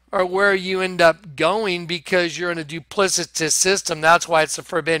are where you end up going because you're in a duplicitous system. That's why it's a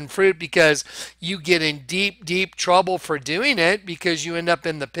forbidden fruit, because you get in deep, deep trouble for doing it because you end up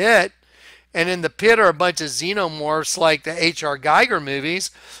in the pit. And in the pit are a bunch of xenomorphs like the H.R. Geiger movies.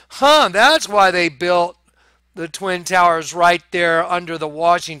 That's why they built the Twin Towers right there under the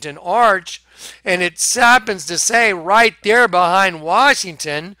Washington Arch. And it happens to say right there behind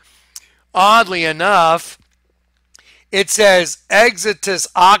Washington, oddly enough, it says exitus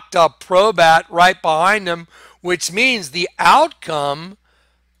acta probat right behind them, which means the outcome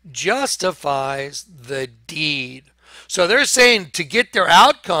justifies the deed. So they're saying to get their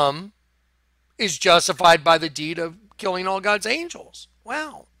outcome is justified by the deed of killing all God's angels.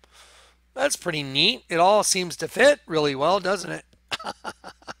 Wow, that's pretty neat. It all seems to fit really well, doesn't it?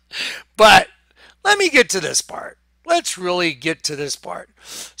 But let me get to this part. Let's really get to this part.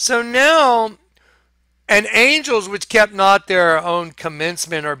 So now, and angels which kept not their own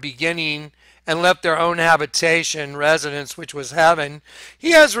commencement or beginning, and left their own habitation, residence, which was heaven,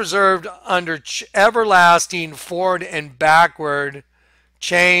 he has reserved under everlasting forward and backward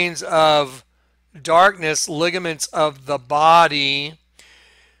chains of darkness, ligaments of the body,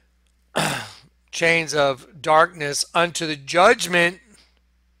 chains of darkness unto the judgment.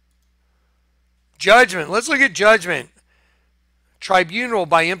 Judgment. Let's look at judgment. Tribunal,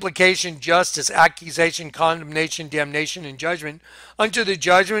 by implication, justice, accusation, condemnation, damnation, and judgment, unto the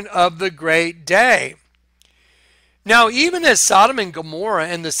judgment of the great day. Now, even as Sodom and Gomorrah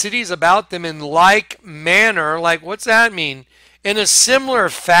and the cities about them in like manner, like what's that mean? In a similar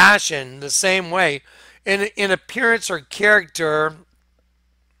fashion, the same way, in appearance or character,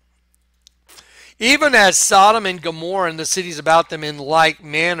 even as Sodom and Gomorrah and the cities about them in like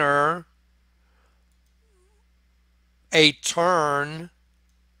manner, a turn,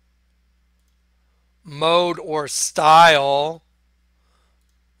 mode, or style,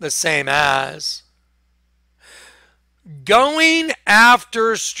 the same as. Going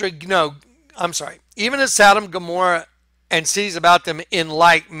after, even as Sodom, Gomorrah, and cities about them in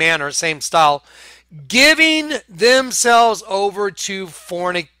like manner, same style, giving themselves over to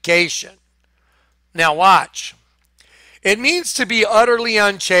fornication. Now watch. It means to be utterly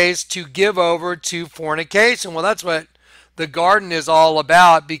unchaste, to give over to fornication. Well, that's what the garden is all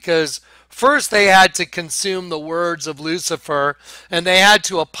about, because first they had to consume the words of Lucifer, and they had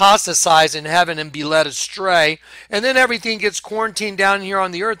to apostatize in heaven and be led astray, and then everything gets quarantined down here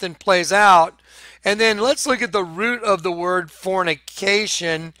on the earth and plays out. And then let's look at the root of the word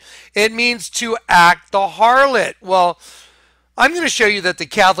fornication. It means to act the harlot. Well, I'm going to show you that the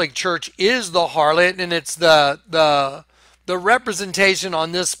Catholic Church is the harlot, and it's the representation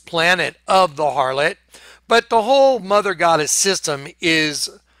on this planet of the harlot. But the whole mother goddess system is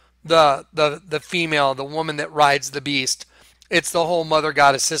the female, the woman that rides the beast. It's the whole mother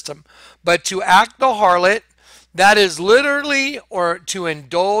goddess system. But to act the harlot, that is literally, or to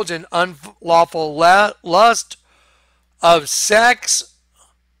indulge in unlawful lust of sex.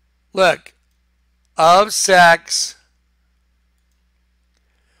 Look, of sex,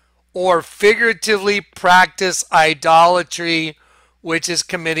 or figuratively practice idolatry, which is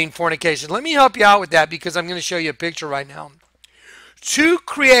committing fornication. Let me help you out with that, because I'm going to show you a picture right now. To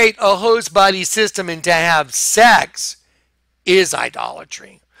create a host body system and to have sex is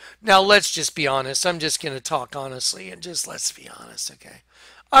idolatry. Now, let's just be honest. I'm just going to talk honestly, and just let's be honest, okay?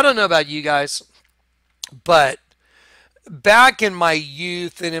 I don't know about you guys, but back in my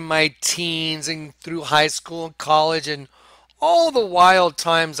youth and in my teens and through high school and college and all the wild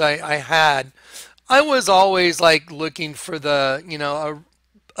times I had, I was always like looking for the,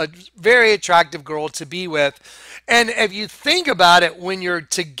 a very attractive girl to be with. And if you think about it, when you're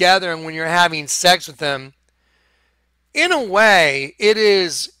together and when you're having sex with them, in a way, it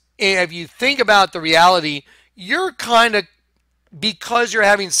is, if you think about the reality, you're kind of, because you're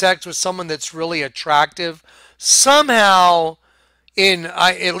having sex with someone that's really attractive, somehow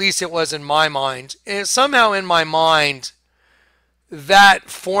at least it was in my mind, somehow in my mind, that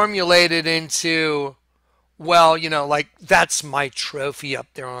formulated into, well, like that's my trophy up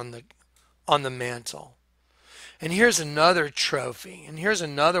there on the mantle. And here's another trophy, and here's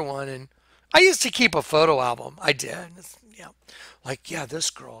another one. And I used to keep a photo album. I did. Yeah. Like, yeah,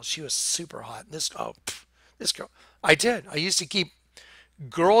 this girl, she was super hot. This girl. I did. I used to keep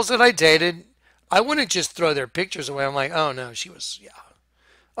girls that I dated. I wouldn't just throw their pictures away. I'm like, oh no, she was, yeah.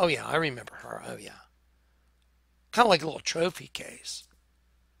 Oh yeah, I remember her. Oh yeah. Kind of like a little trophy case.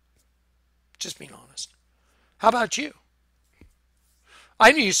 Just being honest. How about you? I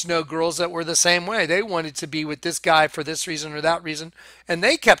used to know girls that were the same way. They wanted to be with this guy for this reason or that reason, and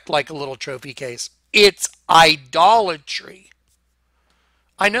they kept like a little trophy case. It's idolatry.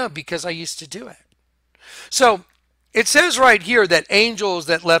 I know because I used to do it. So it says right here that angels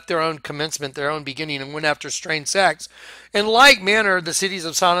that left their own commencement, their own beginning, and went after strange sex, in like manner, the cities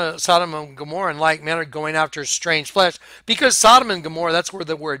of Sodom and Gomorrah, in like manner, going after strange flesh, because Sodom and Gomorrah, that's where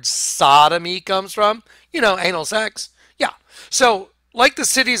the word sodomy comes from. You know, anal sex. Yeah. So, like the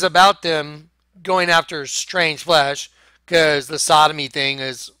cities about them going after strange flesh, because the sodomy thing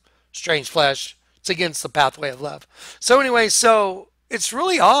is strange flesh. It's against the pathway of love. So anyway, so it's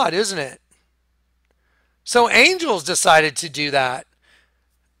really odd, isn't it? So angels decided to do that.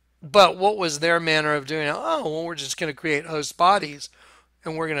 But what was their manner of doing it? Oh, well, we're just going to create host bodies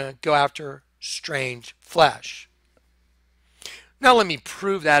and we're going to go after strange flesh. Now let me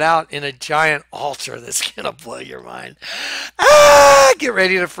prove that out in a giant altar that's going to blow your mind. Ah, get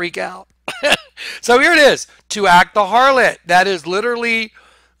ready to freak out. So here it is. To act the harlot. That is literally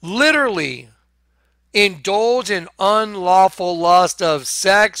indulge in unlawful lust of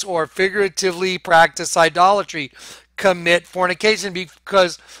sex or figuratively practice idolatry, commit fornication,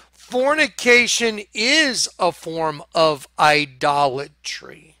 because fornication is a form of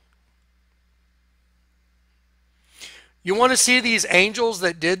idolatry. You want to see these angels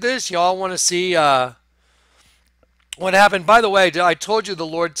that did this? Y'all want to see what happened? By the way, I told you the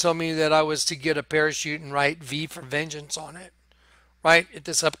Lord told me that I was to get a parachute and write V for vengeance on it, right? At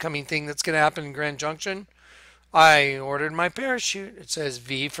this upcoming thing that's going to happen in Grand Junction. I ordered my parachute. It says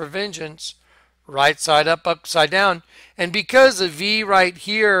V for vengeance, right side up, upside down. And because the V right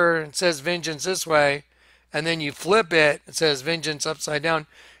here, it says vengeance this way, and then you flip it, it says vengeance upside down.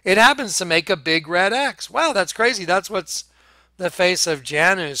 It happens to make a big red X. Wow, that's crazy. That's what's the face of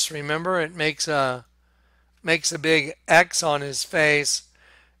Janus. Remember, it makes a big X on his face.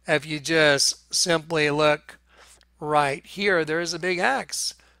 If you just simply look right here, there is a big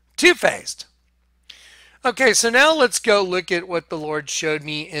X. Two-faced. Okay, so now let's go look at what the Lord showed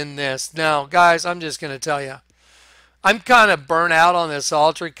me in this. Now, guys, I'm just going to tell you, I'm kind of burnt out on this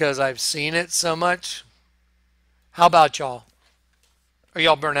altar because I've seen it so much. How about y'all? Are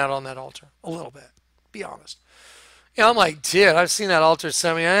y'all burnt out on that altar? A little bit. Be honest. Yeah, I'm like, dude, I've seen that altar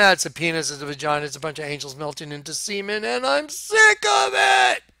so many. Yeah, it's a penis, it's a vagina, it's a bunch of angels melting into semen, and I'm sick of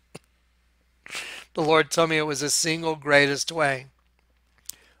it. The Lord told me it was the single greatest way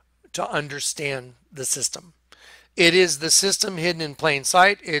to understand the system. It is the system hidden in plain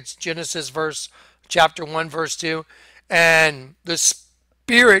sight. It's Genesis chapter 1, verse 2. And the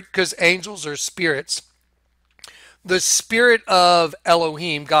spirit, because angels are spirits, the spirit of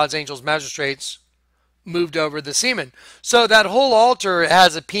Elohim, God's angels, magistrates, moved over the semen. So that whole altar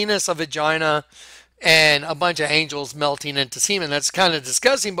has a penis, a vagina, and a bunch of angels melting into semen. That's kind of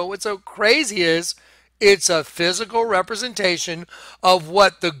disgusting, but what's so crazy is it's a physical representation of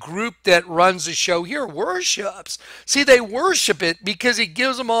what the group that runs the show here worships. See, they worship it because it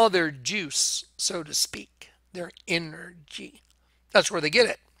gives them all their juice, so to speak, their energy. That's where they get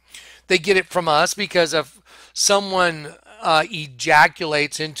it. They get it from us because if someone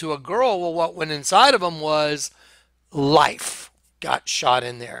ejaculates into a girl, well, what went inside of them was life got shot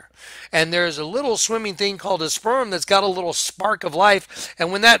in there. And there's a little swimming thing called a sperm that's got a little spark of life.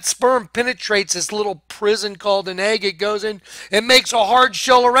 And when that sperm penetrates this little prison called an egg, it goes in, it makes a hard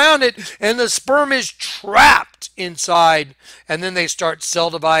shell around it, and the sperm is trapped inside. And then they start cell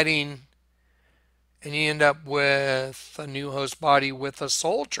dividing, and you end up with a new host body with a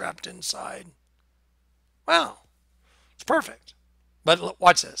soul trapped inside. Wow, it's perfect. But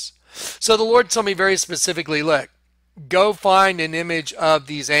watch this. So the Lord told me very specifically, look, go find an image of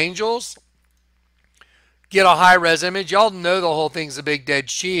these angels. Get a high-res image. Y'all know the whole thing's a big dead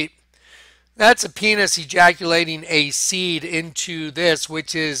sheep. That's a penis ejaculating a seed into this,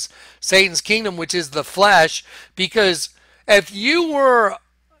 which is Satan's kingdom, which is the flesh. Because if you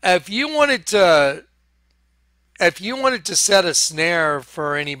wanted to set a snare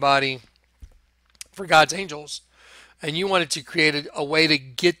for anybody, for God's angels, and you wanted to create a way to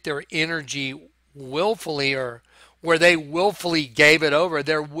get their energy willfully, or where they willfully gave it over,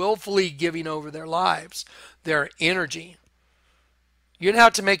 they're willfully giving over their lives, their energy. You'd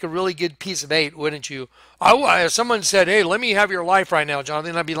have to make a really good piece of eight, wouldn't you? If someone said, hey, let me have your life right now,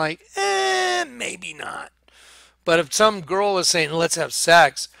 Jonathan, I'd be like, maybe not. But if some girl was saying, let's have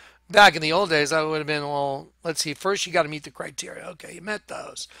sex, back in the old days, I would have been, well, let's see, first you got to meet the criteria. Okay, you met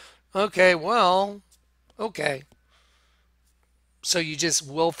those. Okay, well, okay. So you just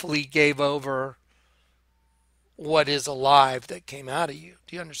willfully gave over what is alive that came out of you.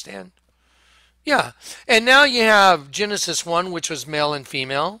 Do you understand? Yeah. And now you have Genesis 1, which was male and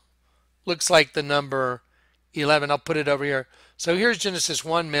female. Looks like the number 11. I'll put it over here. So here's Genesis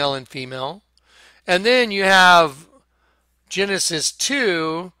 1, male and female. And then you have Genesis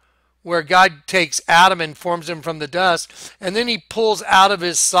 2, where God takes Adam and forms him from the dust. And then he pulls out of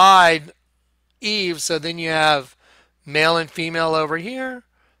his side Eve. So then you have male and female over here,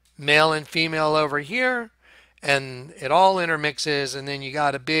 male and female over here. And it all intermixes. And then you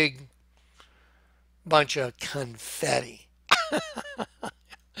got a big bunch of confetti.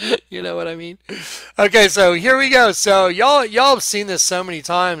 You know what I mean? Okay, so here we go. So y'all have seen this so many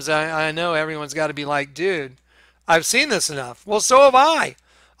times. I know everyone's got to be like, dude, I've seen this enough. Well, so have I.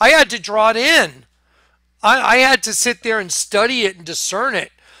 I had to draw it in. I had to sit there and study it and discern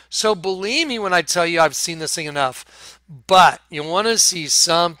it. So believe me when I tell you I've seen this thing enough. But you want to see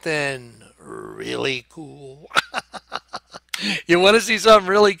something really cool. You want to see something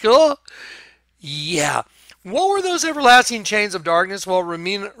really cool? Yeah. What were those everlasting chains of darkness? Well,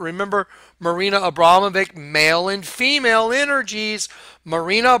 remember Marina Abramovic, male and female energies.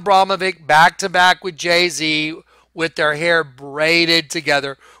 Marina Abramovic back to back with Jay-Z with their hair braided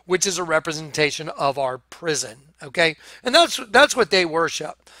together, which is a representation of our prison. Okay? And that's what they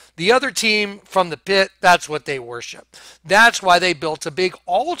worship. The other team from the pit, that's what they worship. That's why they built a big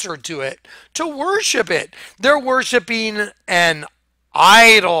altar to it, to worship it. They're worshiping an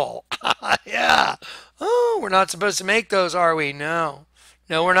idol. Yeah. Oh, we're not supposed to make those, are we? No.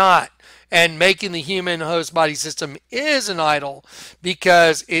 No, we're not. And making the human host body system is an idol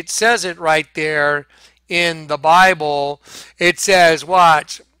because it says it right there in the Bible. It says,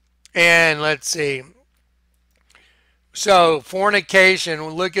 watch, and let's see. So, fornication,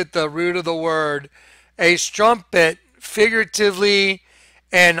 look at the root of the word. A strumpet, figuratively,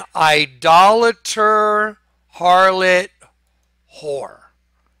 an idolater, harlot, whore.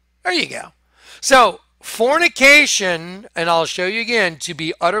 There you go. So, fornication, and I'll show you again, to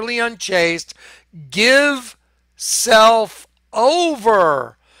be utterly unchaste, give self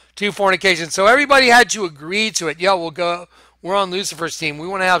over to fornication. So everybody had to agree to it. Yeah, we're on Lucifer's team. We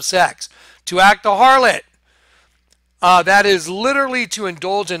want to have sex. To act a harlot. That is literally to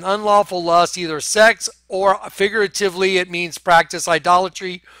indulge in unlawful lust, either sex or figuratively it means practice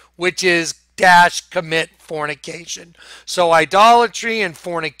idolatry, which is commit fornication. So idolatry and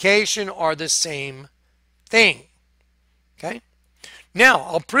fornication are the same thing. Okay? Now,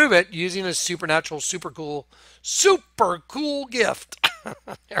 I'll prove it using a supernatural, super cool gift.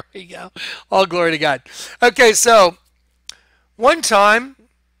 There we go. All glory to God. Okay, so one time,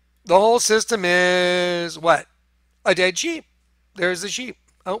 the whole system is what? A dead sheep. There's the sheep.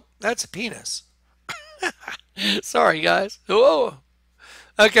 Oh, that's a penis. Sorry, guys. Whoa.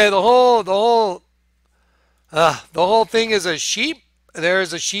 Okay, the whole thing is a sheep.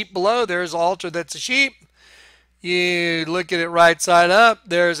 There's a sheep below. There's an altar that's a sheep. You look at it right side up.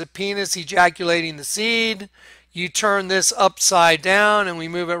 There's a penis ejaculating the seed. You turn this upside down and we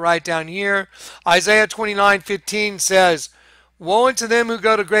move it right down here. Isaiah 29:15 says, woe unto them who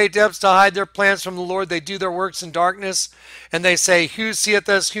go to great depths to hide their plans from the Lord. They do their works in darkness. And they say, who seeth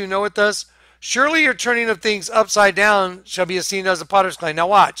us? Who knoweth us? Surely your turning of things upside down shall be esteemed as a potter's clay. Now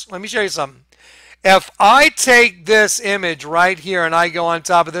watch. Let me show you something. If I take this image right here and I go on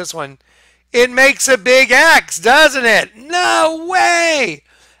top of this one, it makes a big X, doesn't it? No way.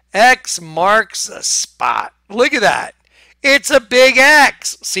 X marks a spot. Look at that. It's a big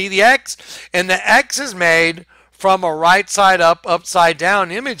X. See the X? And the X is made from a right side up, upside down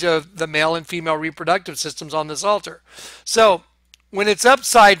image of the male and female reproductive systems on this altar. So when it's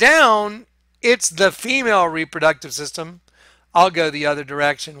upside down, it's the female reproductive system. I'll go the other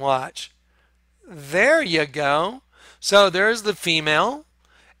direction. Watch. There you go. So there's the female,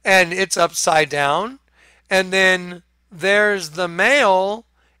 and it's upside down. And then there's the male,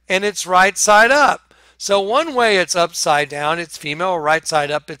 and it's right side up. So one way it's upside down, it's female. Right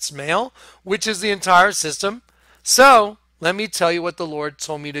side up, it's male, which is the entire system. So let me tell you what the Lord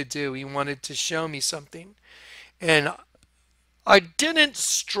told me to do. He wanted to show me something. And I didn't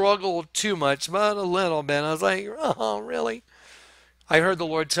struggle too much, but a little bit. I was like, oh, really? I heard the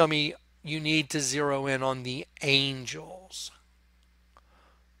Lord tell me, you need to zero in on the angels.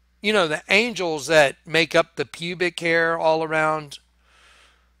 You know, the angels that make up the pubic hair all around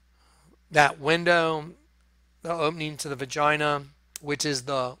that window, the opening to the vagina, which is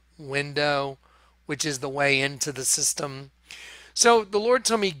the window, which is the way into the system. So the Lord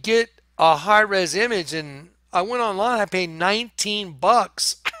told me, get a high-res image, and I went online. I paid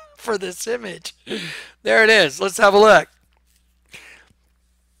 $19 for this image. There it is. Let's have a look.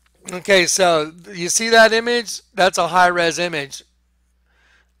 Okay, so you see that image? That's a high-res image.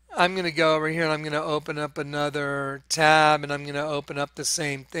 I'm going to go over here and I'm going to open up another tab and I'm going to open up the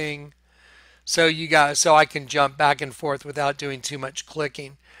same thing. So I can jump back and forth without doing too much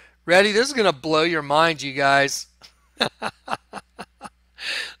clicking. Ready? This is going to blow your mind, you guys.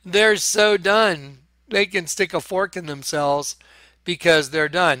 They're so done. They can stick a fork in themselves because they're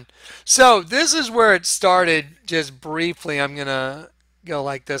done. So this is where it started. Just briefly, I'm going to go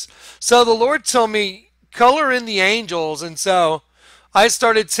like this. So the Lord told me, color in the angels. And so I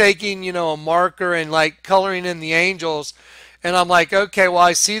started taking, a marker and like coloring in the angels. And I'm like, okay, well,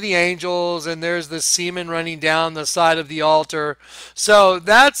 I see the angels and there's the semen running down the side of the altar. So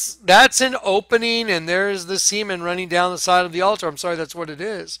that's an opening and there's the semen running down the side of the altar. I'm sorry, that's what it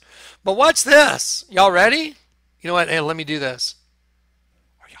is. But watch this. Y'all ready? You know what? Hey, let me do this.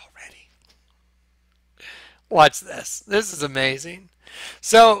 Are y'all ready? Watch this. This is amazing.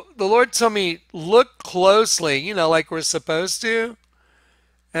 So the Lord told me, look closely, like we're supposed to.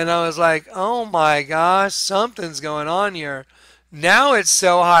 And I was like, oh my gosh, something's going on here. Now it's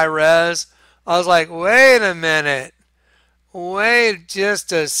so high res. I was like, wait a minute. Wait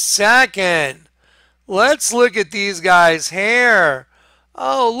just a second. Let's look at these guys' hair.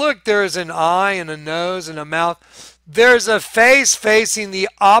 Oh, look, there's an eye and a nose and a mouth. There's a face facing the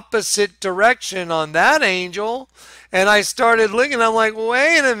opposite direction on that angel. And I started looking, I'm like,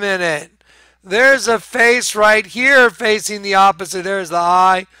 wait a minute. There's a face right here facing the opposite. There's the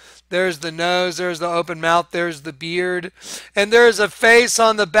eye, there's the nose, there's the open mouth, there's the beard. And there's a face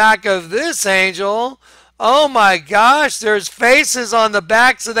on the back of this angel. Oh my gosh, there's faces on the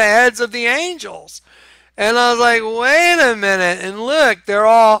backs of the heads of the angels. And I was like, wait a minute. And look,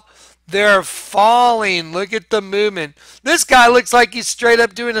 they're falling. Look at the movement. This guy looks like he's straight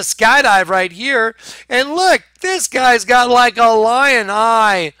up doing a skydive right here. And look, this guy's got like a lion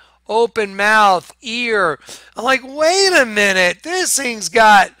eye, open mouth, ear. I'm like, wait a minute. This thing's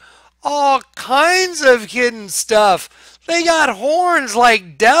got all kinds of hidden stuff. They got horns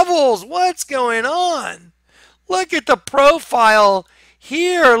like devils. What's going on? Look at the profile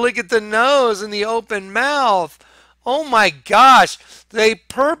here. Look at the nose and the open mouth. Oh my gosh. They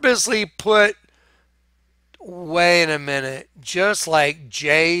purposely put, wait a minute, just like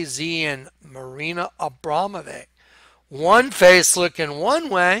Jay-Z and Marina Abramovic. One face looking one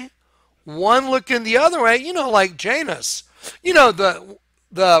way, one looking the other way, like Janus.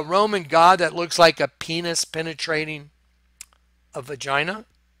 The Roman god that looks like a penis penetrating a vagina?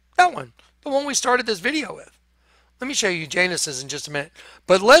 That one. The one we started this video with. Let me show you Janus's in just a minute.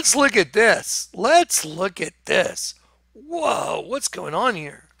 But let's look at this. Let's look at this. Whoa, what's going on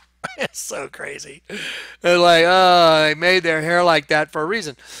here? It's so crazy. They're like, oh, they made their hair like that for a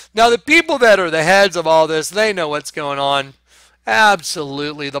reason. Now, the people that are the heads of all this, they know what's going on.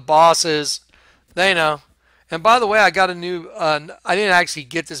 Absolutely. The bosses, they know. And by the way, I got a new, I didn't actually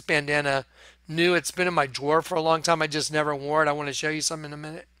get this bandana new. It's been in my drawer for a long time. I just never wore it. I want to show you something in a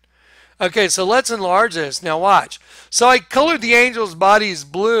minute. Okay, so let's enlarge this. Now watch. So I colored the angel's bodies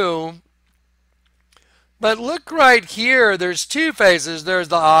blue. But look right here. There's two faces. There's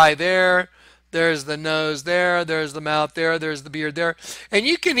the eye there. There's the nose there. There's the mouth there. There's the beard there. And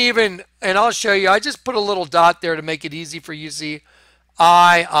you can even, and I'll show you, I just put a little dot there to make it easy for you to see.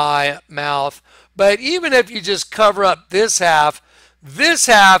 Eye, mouth. But even if you just cover up this half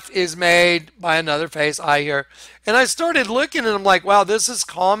is made by another face, eye here. And I started looking and I'm like, wow, this is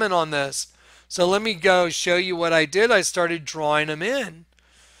common on this. So let me go show you what I did. I started drawing them in.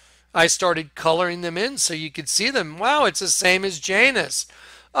 I started coloring them in so you could see them. Wow, it's the same as Janus.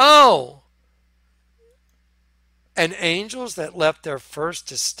 Oh, and angels that left their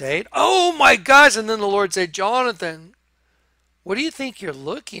first estate. Oh my gosh. And then the Lord said, Jonathan, what do you think you're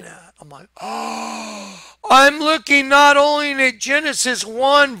looking at? I'm like, oh, I'm looking not only at Genesis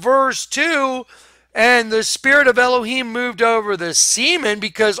 1 verse 2, and the spirit of Elohim moved over the semen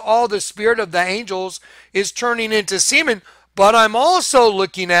because all the spirit of the angels is turning into semen, but I'm also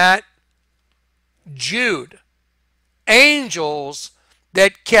looking at Jude, angels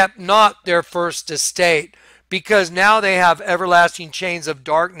that kept not their first estate, because now they have everlasting chains of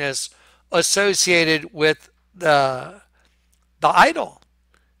darkness associated with the idol.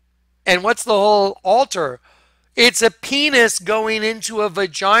 And what's the whole altar? It's a penis going into a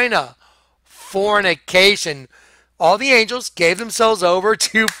vagina. Fornication. All the angels gave themselves over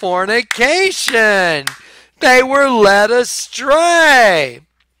to fornication. They were led astray.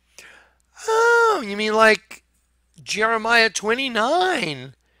 Oh, you mean like Jeremiah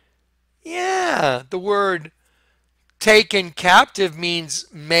 29? Yeah, the word taken captive means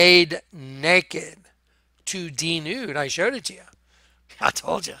made naked, to denude. I showed it to you. I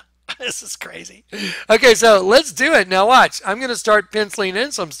told you. This is crazy. Okay, so let's do it. Now watch. I'm going to start penciling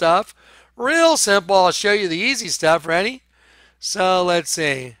in some stuff. Real simple. I'll show you the easy stuff. Ready? So let's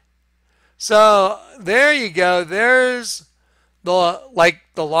see. So there you go. There's the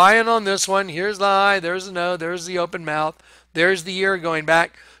lion on this one. Here's the eye. There's the nose. There's the open mouth. There's the ear going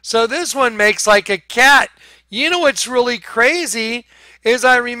back. So this one makes like a cat. You know what's really crazy is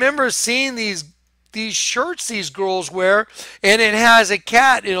I remember seeing these shirts these girls wear, and it has a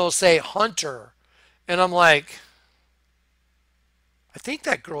cat. It'll say hunter, and I'm like, I think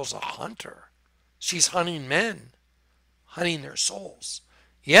that girl's a hunter. She's hunting men, hunting their souls.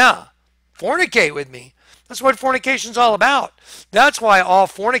 Yeah, fornicate with me. That's what fornication's all about. That's why all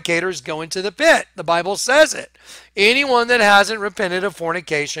fornicators go into the pit. The Bible says it. Anyone that hasn't repented of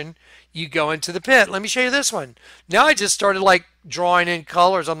fornication, you go into the pit. Let me show you this one. Now I just started like drawing in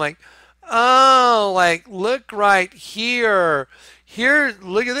colors. I'm like, oh, like look right here. Here,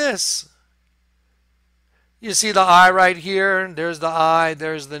 look at this. You see the eye right here. There's the eye.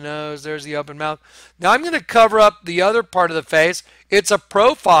 There's the nose. There's the open mouth. Now I'm going to cover up the other part of the face. It's a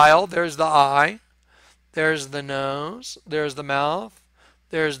profile. There's the eye. There's the nose. There's the mouth.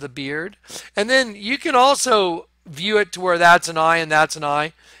 There's the beard. And then you can also view it to where that's an eye and that's an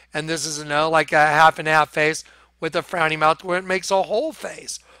eye. And this is a nose, like a half and half face with a frowny mouth where it makes a whole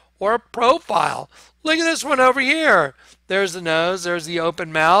face. Or a profile. Look at this one over here. There's the nose. There's the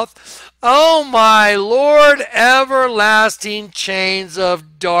open mouth. Oh my Lord, everlasting chains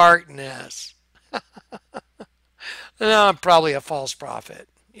of darkness. No, I'm probably a false prophet.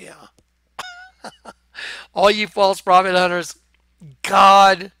 Yeah. All you false prophet hunters,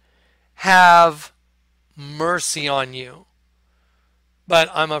 God have mercy on you. But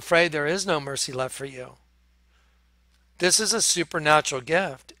I'm afraid there is no mercy left for you. This is a supernatural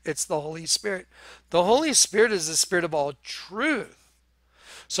gift. It's the Holy Spirit. The Holy Spirit is the Spirit of all truth.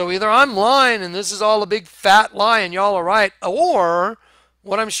 So either I'm lying and this is all a big fat lie and y'all are right, or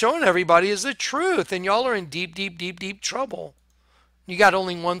what I'm showing everybody is the truth and y'all are in deep, deep, deep, deep trouble. You got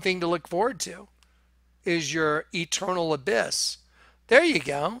only one thing to look forward to, is your eternal abyss. There you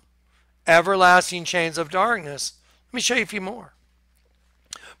go. Everlasting chains of darkness. Let me show you a few more.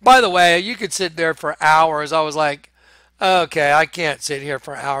 By the way, you could sit there for hours. I was like, okay, I can't sit here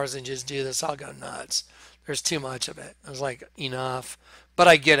for hours and just do this. I'll go nuts. There's too much of it. I was like, enough. But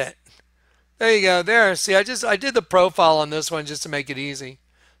I get it. There you go. There. See, I did the profile on this one just to make it easy.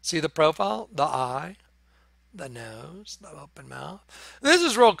 See the profile? The eye, the nose, the open mouth. This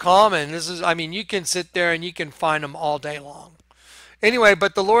is real common. This is, I mean, you can sit there and you can find them all day long. Anyway,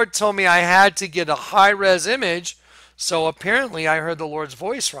 but the Lord told me I had to get a high-res image, so apparently I heard the Lord's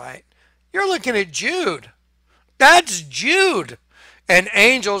voice right. You're looking at Jude. That's Jude. And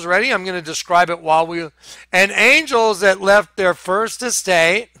angels, ready? I'm going to describe it while we... And angels that left their first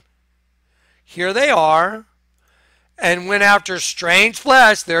estate, here they are, and went after strange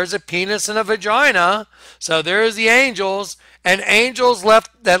flesh. There's a penis and a vagina. So there's the angels. And angels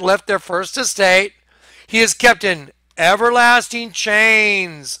that left their first estate, he is kept in everlasting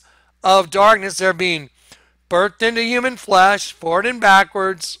chains of darkness. They're being birthed into human flesh, forward and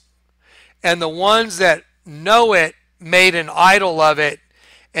backwards. And the ones that know it made an idol of it,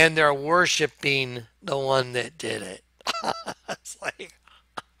 and they're worshiping the one that did it. It's like,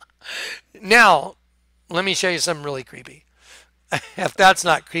 now, let me show you something really creepy. If that's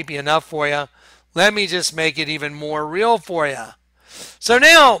not creepy enough for you, let me just make it even more real for you. So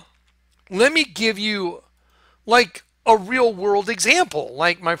now, let me give you like a real world example.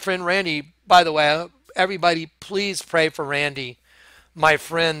 Like my friend Randy, by the way, everybody please pray for Randy. My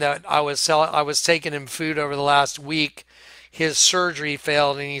friend that I was taking him food over the last week. His surgery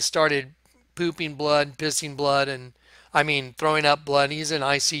failed and he started pooping blood, pissing blood, and I mean throwing up blood. He's in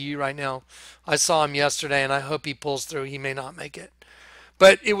ICU right now. I saw him yesterday and I hope he pulls through. He may not make it.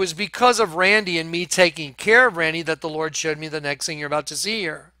 But it was because of Randy and me taking care of Randy that the Lord showed me the next thing you're about to see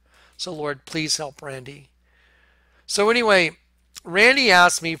here. So Lord, please help Randy. So anyway, Randy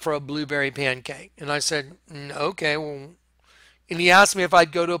asked me for a blueberry pancake. And I said, okay, well. And he asked me if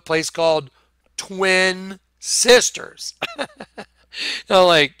I'd go to a place called Twin Sisters. I'm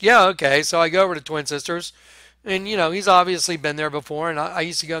like, yeah, okay. So I go over to Twin Sisters. And, you know, he's obviously been there before. And I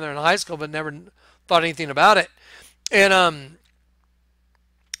used to go there in high school, but never thought anything about it. And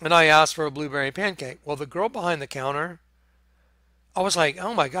I asked for a blueberry pancake. Well, the girl behind the counter, I was like,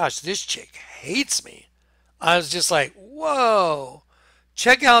 oh my gosh, this chick hates me. I was just like, whoa,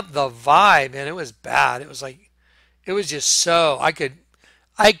 check out the vibe. And it was bad. It was like, it was just so, I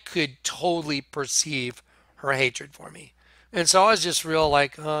could totally perceive her hatred for me. And so I was just real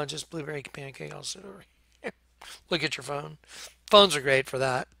like, oh, just blueberry pancake. I'll sit over here. Look at your phone. Phones are great for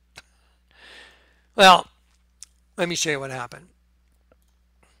that. Well, let me show you what happened.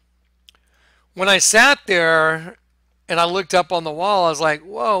 When I sat there and I looked up on the wall, I was like,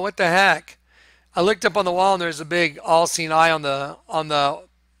 whoa, what the heck? I looked up on the wall and there's a big all-seeing eye on the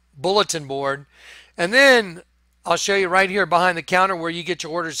bulletin board. And then I'll show you right here behind the counter where you get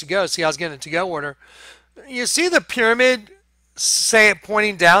your orders to go. See, I was getting a to-go order. You see the pyramid, say it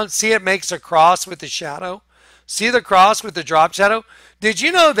pointing down? See, it makes a cross with the shadow? See the cross with the drop shadow? Did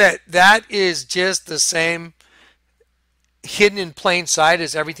you know that that is just the same hidden in plain sight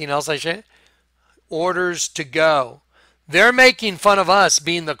as everything else I showed? Orders to go. They're making fun of us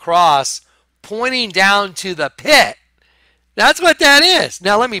being the cross pointing down to the pit. That's what that is.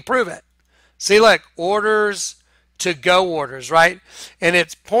 Now let me prove it. See, look, orders to go orders, right? And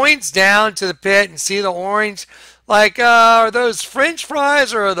it points down to the pit, and see the orange? Like, are those French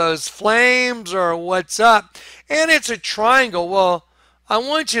fries or are those flames or what's up? And it's a triangle. Well, I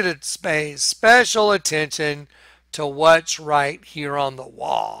want you to pay special attention to what's right here on the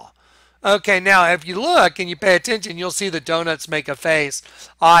wall. Okay, now if you look and you pay attention, you'll see the donuts make a face,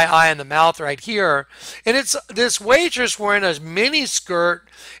 eye in the mouth right here. And it's this waitress wearing a mini skirt,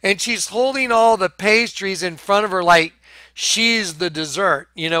 and she's holding all the pastries in front of her like she's the dessert.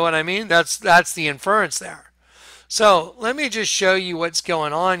 You know what I mean? That's the inference there. So let me just show you what's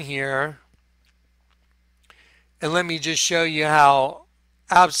going on here. And let me just show you how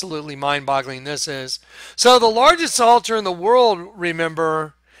absolutely mind-boggling this is. So the largest altar in the world,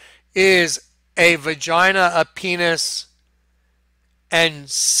 remember, is a vagina, a penis, and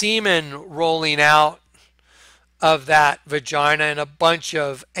semen rolling out of that vagina, and a bunch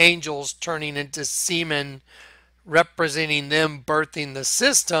of angels turning into semen, representing them birthing the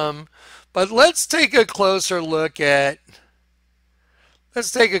system. But let's take a closer look at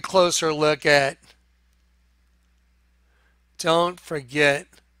don't forget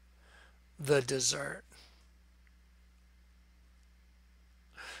the dessert.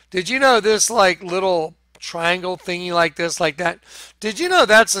 Did you know this like little triangle thingy like this, like that? Did you know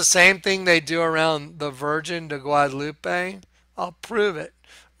that's the same thing they do around the Virgin de Guadalupe? I'll prove it.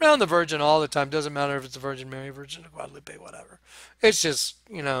 Around the Virgin all the time. Doesn't matter if it's the Virgin Mary, Virgin de Guadalupe, whatever. It's just,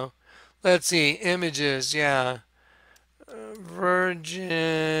 you know, let's see, images, yeah.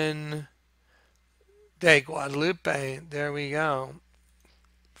 Virgin de Guadalupe. There we go.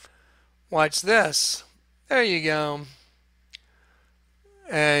 Watch this. There you go.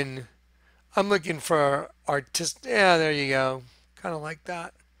 And I'm looking for artist. Yeah, there you go. Kind of like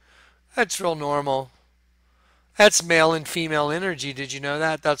that. That's real normal. That's male and female energy. Did you know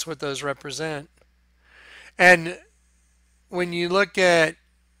that? That's what those represent. And when you look at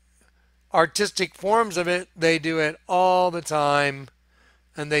artistic forms of it, they do it all the time.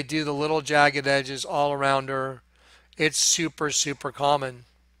 And they do the little jagged edges all around her. It's super, super common.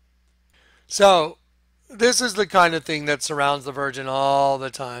 So this is the kind of thing that surrounds the Virgin all the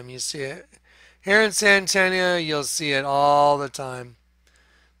time. You see it here in San Antonio. You'll see it all the time.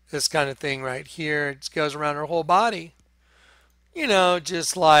 This kind of thing right here. It goes around her whole body. You know,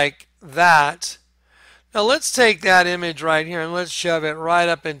 just like that. Now let's take that image right here and let's shove it right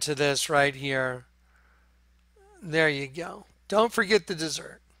up into this right here. There you go. Don't forget the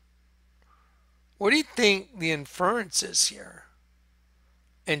dessert. What do you think the inference is here?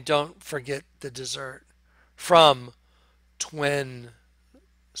 And don't forget the dessert. From twin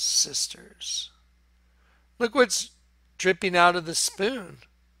sisters. Look what's dripping out of the spoon.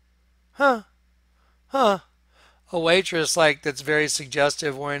 Huh. A waitress like that's very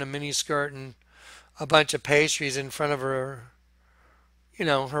suggestive, wearing a mini skirt and a bunch of pastries in front of her, you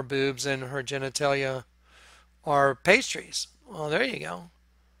know, her boobs and her genitalia are pastries. Well, there you go.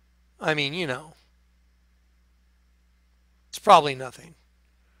 I mean, you know, it's probably nothing.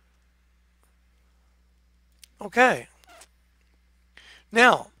 Okay.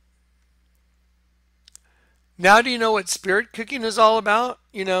 Now do you know what spirit cooking is all about?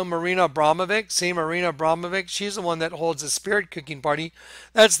 You know, Marina Abramovic. See, Marina Abramovic, she's the one that holds a spirit cooking party.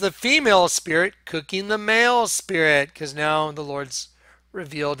 That's the female spirit cooking the male spirit, because now the Lord's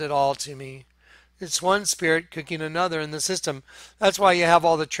revealed it all to me. It's one spirit cooking another in the system. That's why you have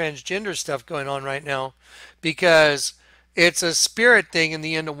all the transgender stuff going on right now, because it's a spirit thing. In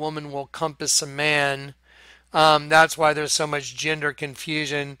the end, a woman will compass a man. That's why there's so much gender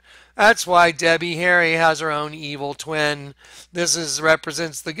confusion. That's why Debbie Harry has her own evil twin. This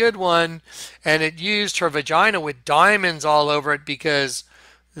represents the good one, and it used her vagina with diamonds all over it, because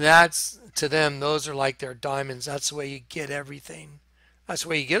that's, to them, those are like their diamonds. That's the way you get everything. That's the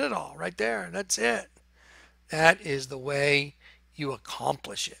way you get it all, right there. That's it. That is the way you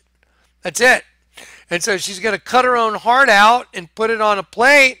accomplish it. That's it. And so she's going to cut her own heart out and put it on a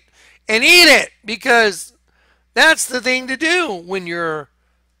plate, and eat it, because that's the thing to do when you're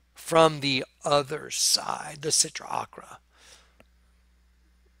from the other side, the Citra Acra.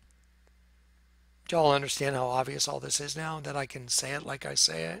 Do y'all understand how obvious all this is now that I can say it like I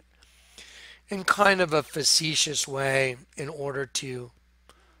say it? In kind of a facetious way in order to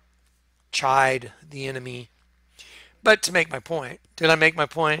chide the enemy. But to make my point, did I make my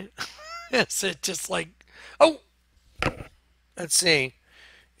point? Is it just like, oh, let's see.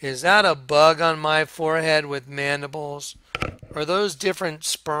 Is that a bug on my forehead with mandibles? Are those different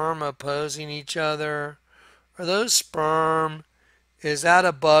sperm opposing each other? Are those sperm? Is that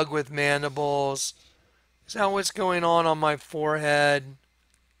a bug with mandibles? Is that what's going on my forehead?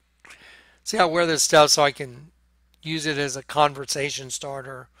 See, I wear this stuff so I can use it as a conversation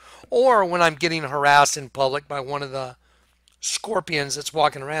starter. Or when I'm getting harassed in public by one of the scorpions that's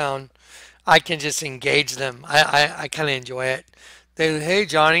walking around, I can just engage them. I kind of enjoy it. They, hey,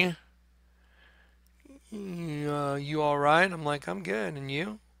 Johnny, you all right? I'm like, I'm good. And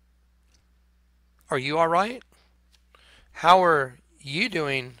you? Are you all right? How are you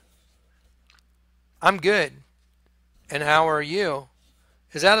doing? I'm good. And how are you?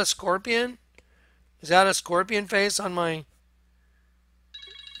 Is that a scorpion? Is that a scorpion face on my...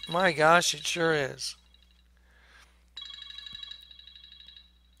 My gosh, it sure is.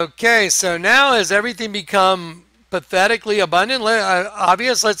 Okay, so now has everything become pathetically abundant?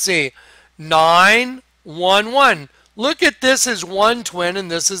 Obvious? Let's see. 9, 1, 1. Look at this as one twin and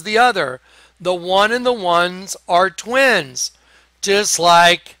this is the other. The 1 and the 1s are twins. Just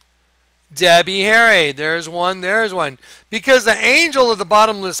like Debbie Harry. There's one, there's one. Because the angel of the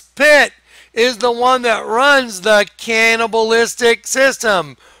bottomless pit is the one that runs the cannibalistic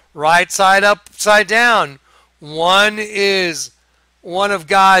system. Right side upside down. One is one of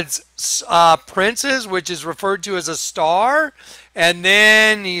God's princes, which is referred to as a star. And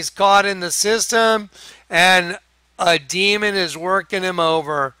then he's caught in the system and a demon is working him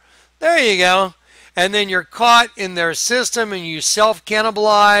over. There you go. And then you're caught in their system and you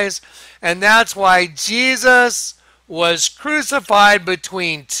self-cannibalize. And that's why Jesus was crucified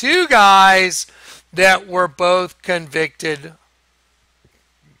between two guys that were both convicted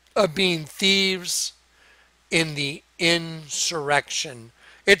of being thieves in the insurrection.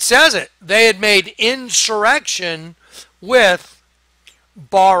 It says it. They had made insurrection with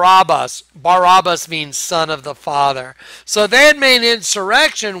Barabbas. Barabbas means son of the Father. So they had made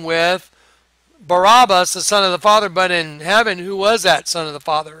insurrection with Barabbas, the son of the Father, but in heaven, who was that son of the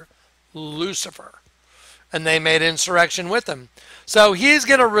Father? Lucifer. And they made insurrection with him. So he's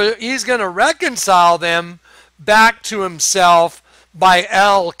going to reconcile them back to himself by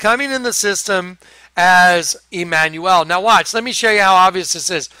El coming in the system as Emmanuel. Now watch. Let me show you how obvious this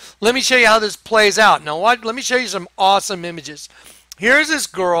is. Let me show you how this plays out. Now watch. Let me show you some awesome images. Here's this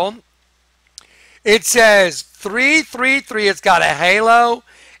girl. It says 333. It's got a halo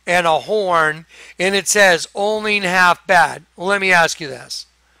and a horn, and it says only half bad. Well, let me ask you this.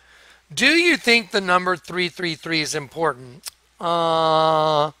 Do you think the number 333 is important?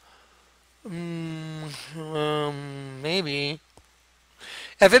 Maybe.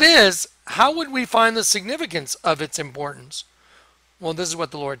 If it is, how would we find the significance of its importance? Well, this is what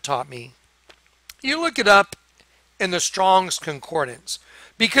the Lord taught me. You look it up in the Strong's Concordance,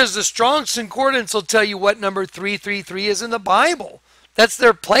 because the Strong's Concordance will tell you what number 333 is in the Bible. That's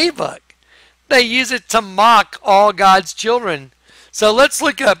their playbook. They use it to mock all God's children. So let's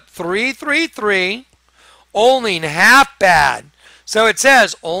look up 333, only half bad. So it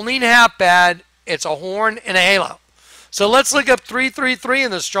says only half bad. It's a horn and a halo. So let's look up 333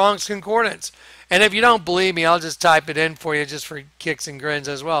 in the Strong's Concordance. And if you don't believe me, I'll just type it in for you just for kicks and grins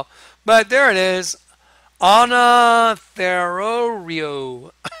as well. But there it is.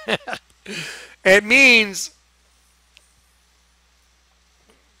 Anatherorio. It means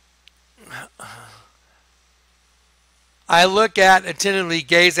I look at, attentively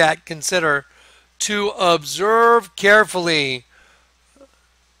gaze at, consider, to observe carefully,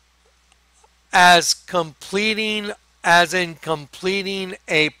 as in completing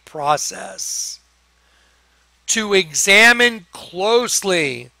a process. To examine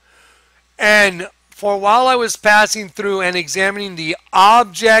closely. And for while I was passing through and examining the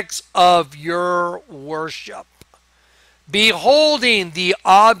objects of your worship, beholding the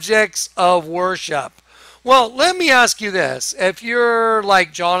objects of worship. Well, let me ask you this. If you're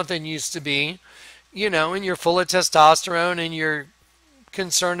like Jonathan used to be, you know, and you're full of testosterone and you're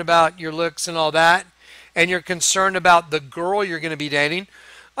concerned about your looks and all that, and you're concerned about the girl you're going to be dating,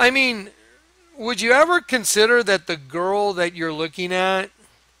 I mean, would you ever consider that the girl that you're looking at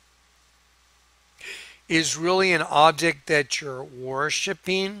is really an object that you're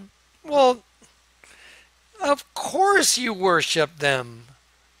worshiping? Well, of course you worship them.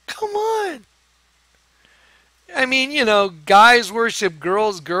 Come on. I mean, guys worship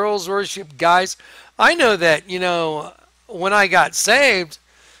girls, girls worship guys. I know that, when I got saved,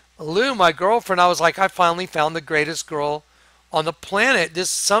 Lou, my girlfriend, I was like, I finally found the greatest girl on the planet.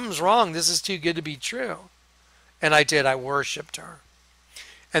 Something's wrong. This is too good to be true. And I did. I worshiped her.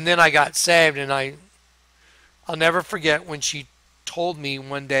 And then I got saved, and I'll never forget when she told me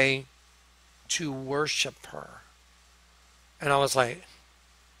one day to worship her. And I was like,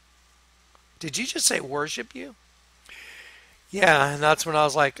 did you just say worship you? Yeah, and that's when I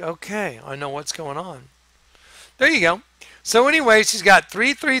was like, okay, I know what's going on. There you go. So anyway, she's got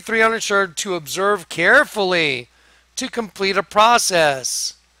 333 on her shirt to observe carefully to complete a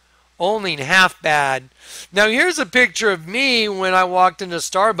process. Only half bad. Now here's a picture of me when I walked into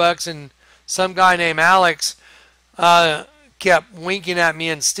Starbucks and some guy named Alex kept winking at me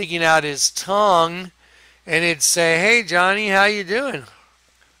and sticking out his tongue, and it'd say, "Hey Johnny, how you doing?"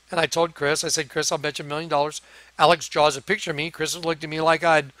 And I told Chris, I said, "Chris, I'll bet you $1,000,000." Alex draws a picture of me. Chris looked at me like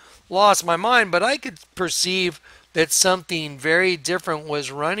I'd lost my mind, but I could perceive that something very different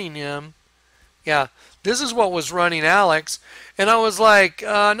was running him. Yeah, this is what was running Alex. And I was like,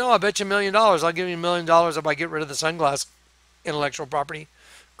 no, I'll bet you $1,000,000. I'll give you $1,000,000 if I get rid of the sunglass intellectual property.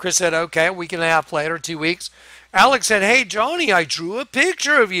 Chris said, okay. A week and a half later, 2 weeks. Alex said, hey, Johnny, I drew a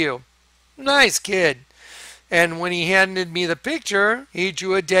picture of you. Nice kid. And when he handed me the picture, he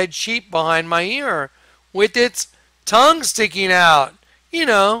drew a dead sheep behind my ear with its tongue sticking out.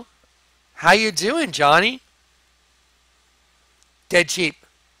 How you doing, Johnny? Dead sheep.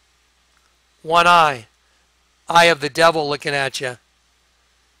 One eye. Eye of the devil looking at you.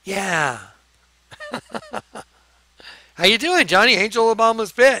 Yeah. How you doing, Johnny? Angel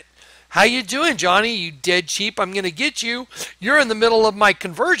Obama's pit. How you doing, Johnny? You dead sheep. I'm going to get you. You're in the middle of my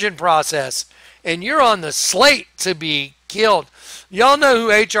conversion process, and you're on the slate to be killed. Y'all know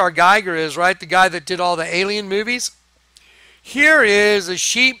who H.R. Geiger is, right? The guy that did all the Alien movies. Here is a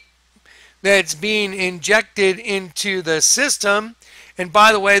sheep that's being injected into the system. And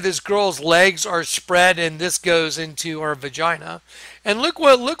by the way, this girl's legs are spread, and this goes into her vagina. And look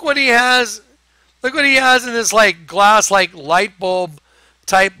what he has. Look what he has in this glass light bulb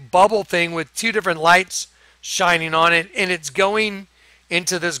type bubble thing with two different lights shining on it, and it's going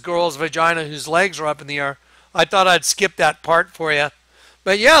into this girl's vagina whose legs are up in the air. I thought I'd skip that part for you.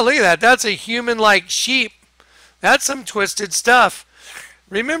 But yeah, look at that. That's a human-like sheep. That's some twisted stuff.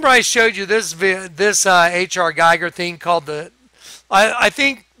 Remember I showed you this H.R. Geiger thing called the... I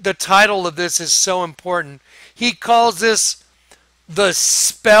think the title of this is so important. He calls this the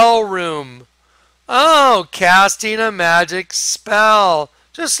spell room. Oh, casting a magic spell.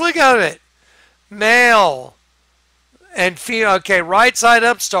 Just look at it. Male and female. Okay, right side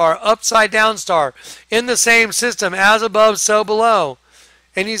up star, upside down star. In the same system, as above, so below.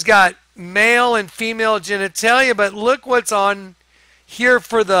 And he's got male and female genitalia, but look what's on here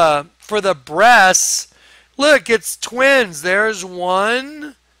for the breasts. Look, it's twins. There's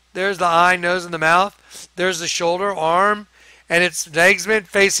one. There's the eye, nose, and the mouth. There's the shoulder, arm, and its legs been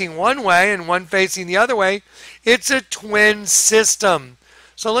facing one way and one facing the other way. It's a twin system.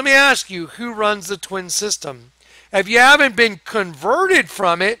 So let me ask you, who runs the twin system? If you haven't been converted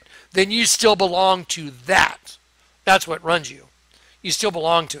from it, then you still belong to that. That's what runs you. You still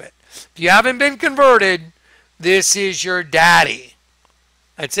belong to it. If you haven't been converted, this is your daddy.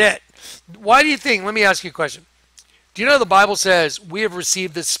 That's it. Why do you think, let me ask you a question. Do you know the Bible says we have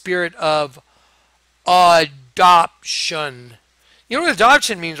received the spirit of adoption? You know what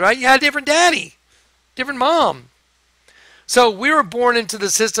adoption means, right? You had a different daddy, different mom. So we were born into the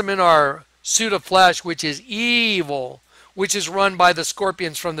system in our suit of flesh, which is evil, which is run by the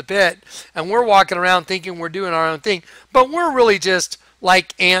scorpions from the pit. And we're walking around thinking we're doing our own thing. But we're really just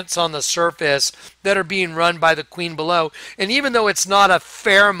like ants on the surface that are being run by the queen below. And even though it's not a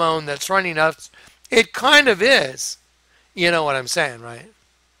pheromone that's running us, it kind of is. You know what I'm saying, right?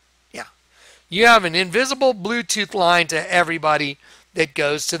 Yeah. You have an invisible Bluetooth line to everybody that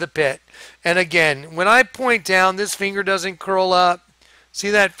goes to the pit. And again, when I point down, this finger doesn't curl up.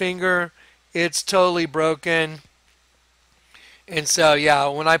 See that finger? It's totally broken. And so, yeah,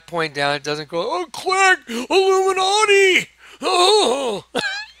 when I point down, it doesn't go, oh, Kleck, Illuminati! Oh!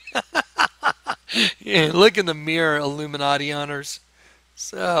 Yeah, look in the mirror, Illuminati honors.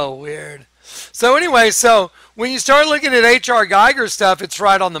 So weird. So anyway, so when you start looking at H.R. Geiger stuff, it's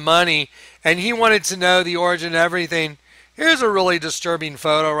right on the money. And he wanted to know the origin of everything. Here's a really disturbing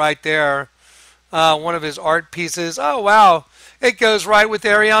photo right there. One of his art pieces. Oh, wow. It goes right with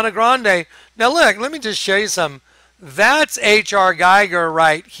Ariana Grande. Now, look, let me just show you some. That's H.R. Geiger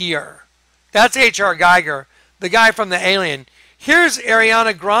right here. That's H.R. Geiger, the guy from the Alien. Here's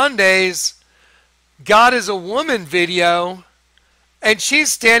Ariana Grande's God is a Woman video, and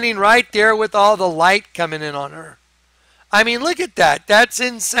she's standing right there with all the light coming in on her. I mean, look at that. That's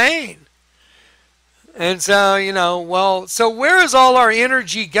insane. And so, you know, well, so where is all our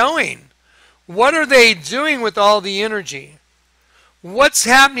energy going? What are they doing with all the energy? What's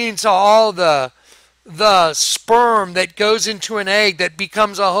happening to all the sperm that goes into an egg that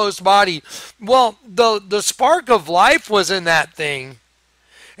becomes a host body? Well, the spark of life was in that thing.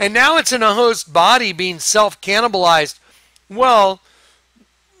 And now it's in a host body being self-cannibalized. Well,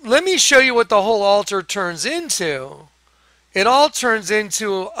 let me show you what the whole altar turns into. It all turns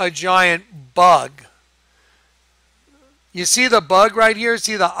into a giant bug. You see the bug right here?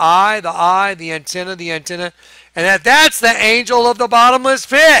 See the eye, the antenna, and that's the angel of the bottomless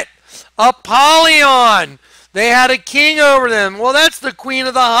pit. Apollyon. They had a king over them. Well, that's the queen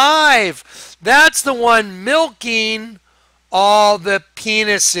of the hive. That's the one milking all the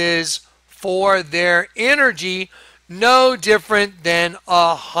penises for their energy, no different than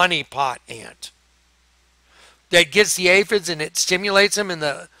a honeypot ant that gets the aphids and it stimulates them, and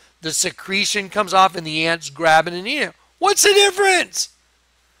the secretion comes off and the ants grab it and eat it. What's the difference?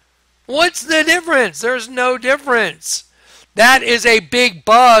 What's the difference? There's no difference. That is a big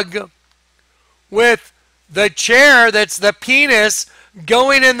bug with the chair that's the penis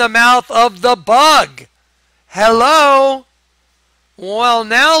going in the mouth of the bug. Hello? Well,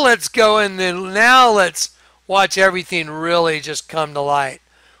 now let's go and then now let's watch everything really just come to light.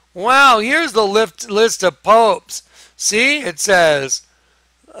 Wow, here's the list of popes. See, it says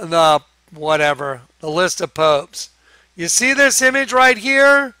the list of popes. You see this image right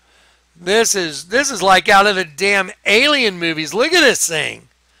here? This is like out of the damn Alien movies. Look at this thing.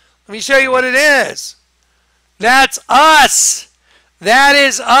 Let me show you what it is. That's us. That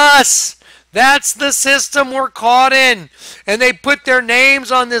is us. That's the system we're caught in. And they put their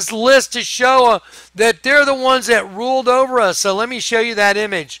names on this list to show that they're the ones that ruled over us. So let me show you that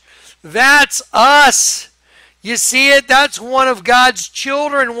image. That's us. You see it? That's one of God's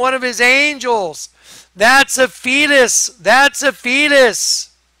children, one of his angels. That's a fetus. That's a fetus.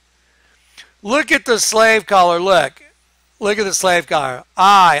 Look at the slave collar. Look. Look at the slave collar.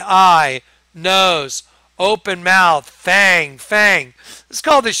 Eye, nose, open mouth, fang. It's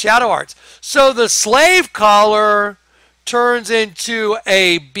called the shadow arts. So the slave collar turns into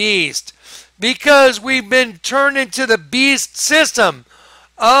a beast because we've been turned into the beast system.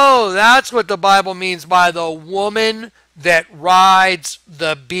 Oh, that's what the Bible means by the woman that rides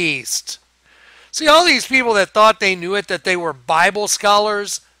the beast. See, all these people that thought they knew it, that they were Bible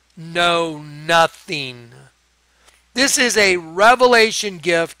scholars, know nothing. This is a revelation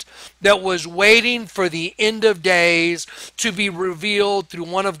gift that was waiting for the end of days to be revealed through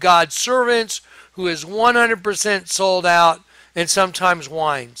one of God's servants who is 100% sold out and sometimes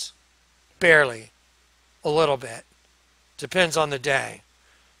whines. Barely. A little bit. Depends on the day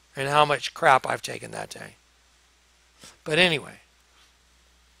and how much crap I've taken that day. But anyway.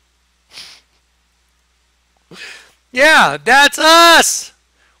 Yeah, that's us.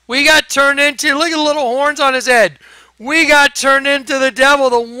 We got turned into, look at the little horns on his head. We got turned into the devil,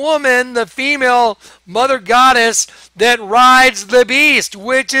 the woman, the female mother goddess that rides the beast,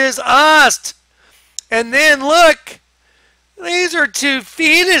 which is us. And then look, these are two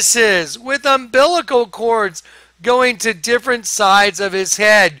fetuses with umbilical cords going to different sides of his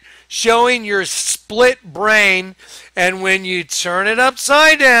head, showing your split brain. And when you turn it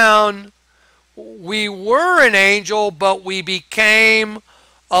upside down, we were an angel, but we became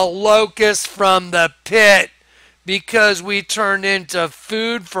a locust from the pit because we turned into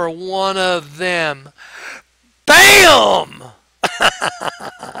food for one of them. Bam!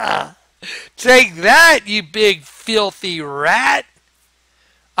 Take that, you big filthy rat.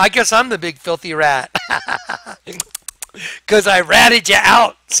 I guess I'm the big filthy rat. Because I ratted you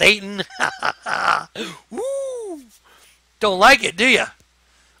out, Satan. Woo! Don't like it, do you?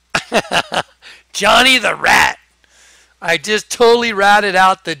 Johnny the Rat. I just totally ratted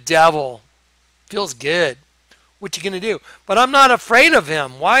out the devil. Feels good. What you going to do? But I'm not afraid of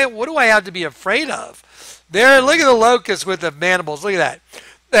him. Why? What do I have to be afraid of? There, look at the locust with the mandibles. Look at that.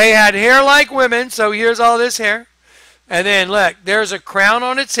 They had hair like women, so here's all this hair. And then, look, there's a crown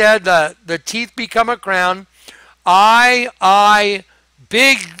on its head. The teeth become a crown. Eye,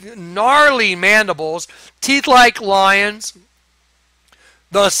 big, gnarly mandibles. Teeth like lions.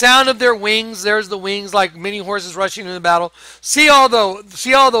 The sound of their wings. There's the wings like many horses rushing into battle. See all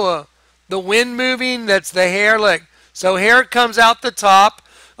the wind moving? That's the hair. Look. So hair comes out the top.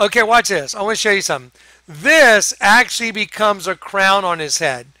 Okay, watch this. I want to show you something. This actually becomes a crown on his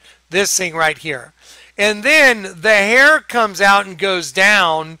head. This thing right here. And then the hair comes out and goes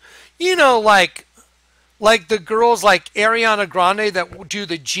down. You know, like the girls like Ariana Grande that do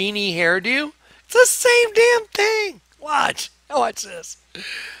the genie hairdo. It's the same damn thing. Watch. Watch this.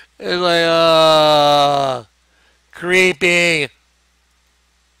 It's like, creepy.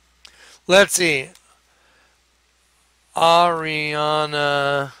 Let's see.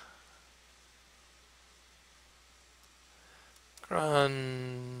 Ariana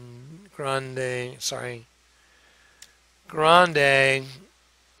Grande. Sorry. Grande.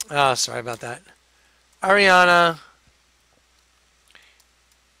 Oh, sorry about that. Ariana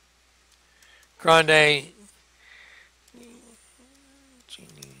Grande.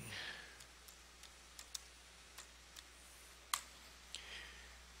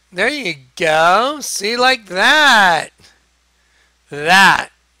 There you go. See, like that.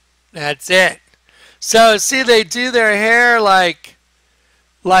 That's it. So, see, they do their hair like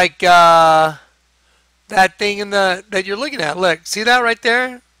that thing in the that you're looking at. Look, see that right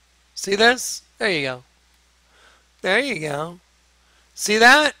there? See this? There you go. There you go. See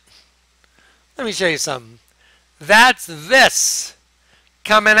that? Let me show you something. That's this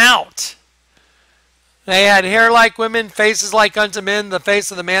coming out. They had hair like women, faces like unto men. The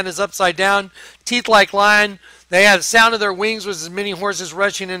face of the man is upside down, teeth like lion. They had the sound of their wings was as many horses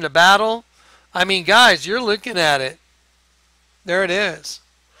rushing into battle. I mean, guys, you're looking at it. There it is.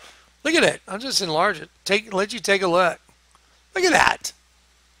 Look at it. I'll just enlarge it. Let you take a look. Look at that.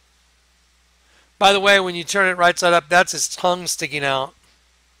 By the way, when you turn it right side up, that's his tongue sticking out.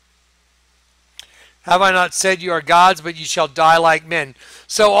 Have I not said you are gods, but you shall die like men?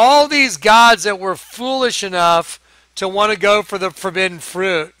 So all these gods that were foolish enough to want to go for the forbidden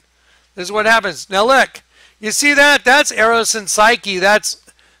fruit. This is what happens. Now look, you see that? That's Eros and Psyche. That's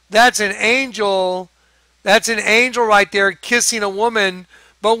an angel. That's an angel right there kissing a woman.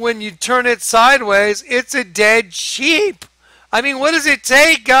 But when you turn it sideways, it's a dead sheep. I mean, what does it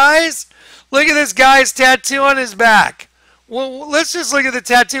take, guys? Look at this guy's tattoo on his back. Well, let's just look at the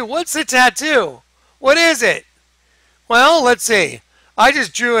tattoo. What's the tattoo? What is it? Well, let's see. I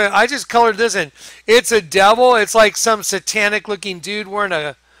just drew it. I just colored this in. It's a devil. It's like some satanic looking dude wearing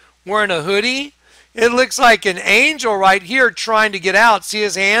a hoodie. It looks like an angel right here trying to get out. See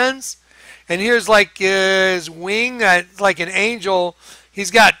his hands? And here's like his wing, like an angel. He's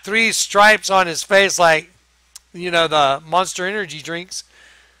got 3 stripes on his face like, you know, the Monster Energy drinks.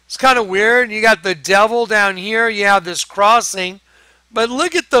 It's kind of weird. You got the devil down here. You have this crossing. But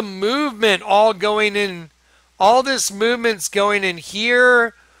look at the movement all going in. All this movement's going in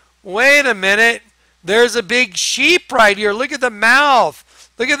here. Wait a minute. There's a big sheep right here. Look at the mouth.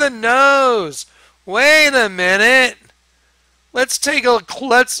 Look at the nose. Wait a minute. Let's take a look.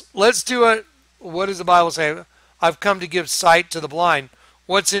 Let's do a, what does the Bible say? I've come to give sight to the blind.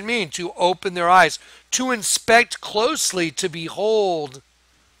 What's it mean? To open their eyes. To inspect closely. To behold.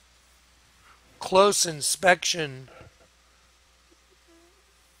 Close inspection.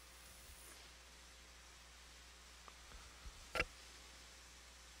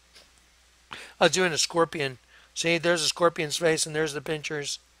 I was doing a scorpion. See, there's a scorpion's face and there's the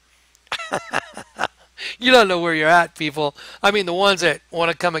pinchers. You don't know where you're at, people. I mean, the ones that want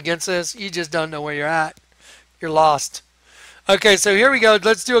to come against this, you just don't know where you're at. You're lost. Okay, so here we go.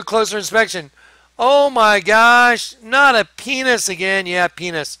 Let's do a closer inspection. Oh my gosh, not a penis again. Yeah,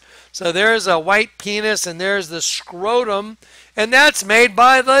 penis. So there's a white penis and there's the scrotum. And that's made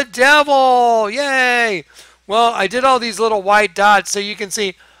by the devil. Yay. Well, I did all these little white dots so you can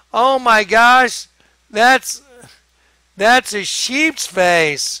see. Oh my gosh, that's a sheep's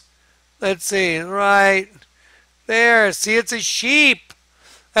face. Let's see, right there. See, it's a sheep.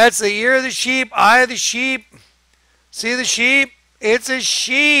 That's the ear of the sheep, eye of the sheep. See the sheep? It's a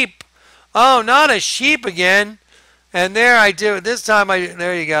sheep. Oh, not a sheep again. And there I do it. This time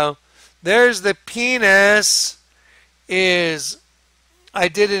there you go. There's the penis. I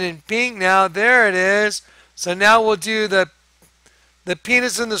did it in pink now. There it is. So now we'll do the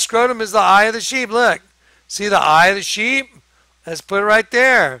penis and the scrotum is the eye of the sheep. Look. See the eye of the sheep? Let's put it right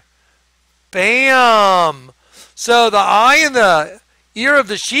there. Bam. So the eye and the ear of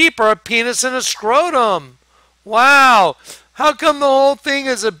the sheep are a penis and a scrotum. Wow. How come the whole thing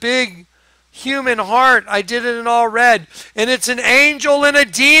is a big human heart? I did it in all red. And it's an angel and a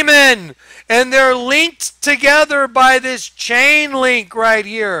demon. And they're linked together by this chain link right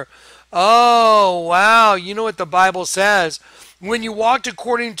here. Oh, wow. You know what the Bible says? When you walked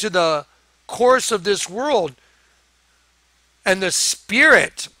according to the course of this world, and the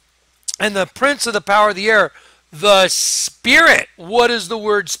spirit and the prince of the power of the air, The Spirit. What is the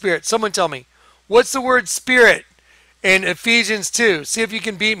word Spirit? Someone tell me. What's the word Spirit in Ephesians 2? See if you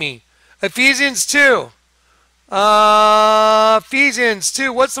can beat me. Ephesians 2. Ephesians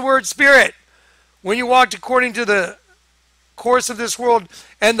 2. What's the word Spirit? When you walked according to the course of this world,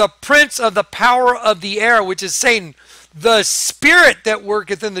 and the prince of the power of the air, which is Satan, the spirit that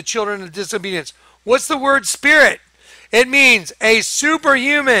worketh in the children of disobedience. What's the word spirit? It means a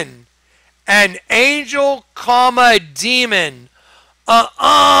superhuman, an angel, comma, demon.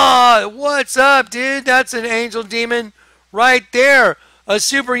 What's up, dude? That's an angel demon right there. A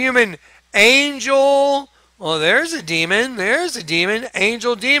superhuman angel. Well, there's a demon. There's a demon.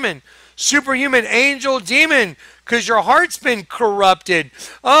 Angel demon. Superhuman angel demon, because your heart's been corrupted.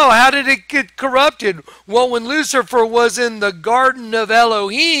 Oh, how did it get corrupted? Well, when Lucifer was in the garden of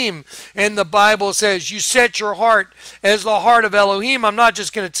Elohim, and the Bible says you set your heart as the heart of Elohim, I'm not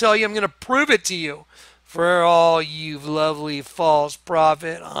just going to tell you, I'm going to prove it to you for all you lovely false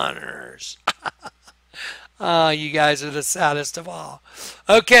prophet hunters. You guys are the saddest of all.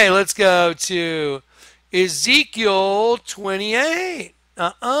 Okay, let's go to Ezekiel 28.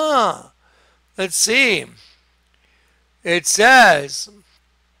 Let's see. It says,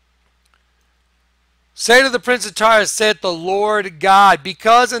 say to the prince of Tyre, saith the Lord God,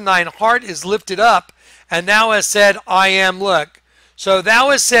 because in thine heart is lifted up, and thou hast said, I am, look. So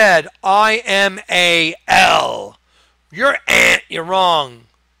thou hast said, I am a L. You're wrong.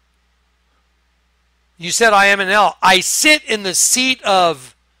 You said, I am an L. I sit in the seat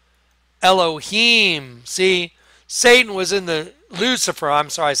of Elohim. See, Satan was in the, Lucifer, I'm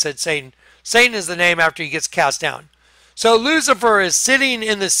sorry, I said Satan. Satan is the name after he gets cast down. So Lucifer is sitting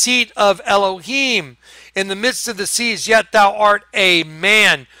in the seat of Elohim in the midst of the seas, yet thou art a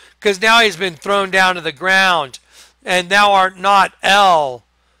man, because now he's been thrown down to the ground, and thou art not El.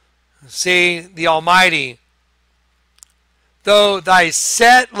 See, the Almighty. Though thy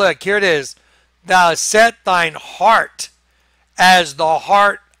set, look, here it is, thou set thine heart as the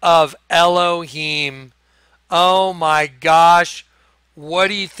heart of Elohim. Oh my gosh. What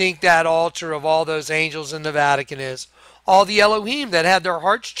do you think that altar of all those angels in the Vatican is? All the Elohim that had their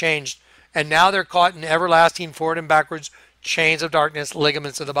hearts changed, and now they're caught in everlasting forward and backwards chains of darkness,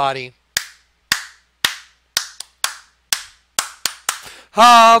 ligaments of the body.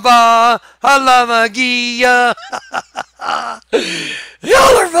 Hava halamagia.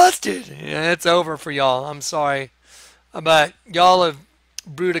 Y'all are busted. Yeah, it's over for y'all. I'm sorry. But y'all have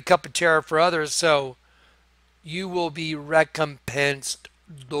brewed a cup of terror for others, so you will be recompensed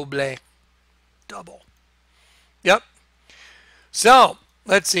double. Yep. So,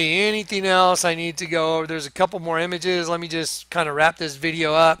 let's see. Anything else I need to go over? There's a couple more images. Let me just kind of wrap this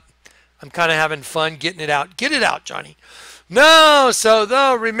video up. I'm kind of having fun getting it out. Get it out, Johnny. No, so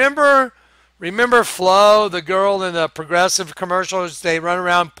though, remember Flo, the girl in the Progressive commercials? They run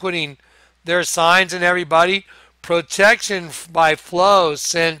around putting their signs in everybody. Protection by Flo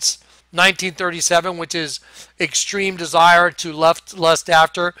since 1937, which is extreme desire to lust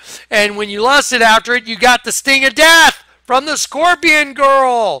after. And when you lusted after it, you got the sting of death from the Scorpion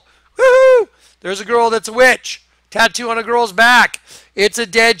Girl. Woohoo! There's a girl that's a witch. Tattoo on a girl's back. It's a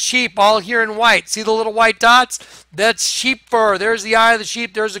dead sheep, all here in white. See the little white dots? That's sheep fur. There's the eye of the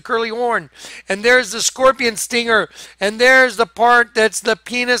sheep. There's the curly horn. And there's the scorpion stinger. And there's the part that's the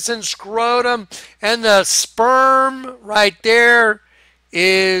penis and scrotum. And the sperm right there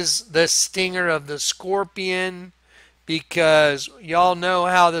is the stinger of the scorpion. Because y'all know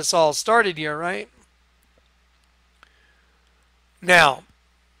how this all started here, right? Now,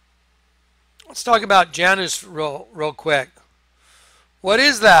 let's talk about Janus real quick. What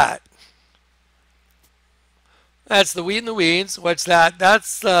is that? That's the wheat in the weeds. What's that?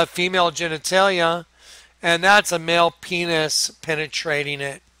 That's the female genitalia, and that's a male penis penetrating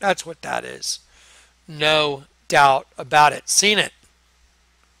it. That's what that is. No doubt about it. Seen it.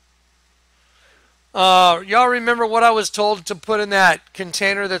 Y'all remember what I was told to put in that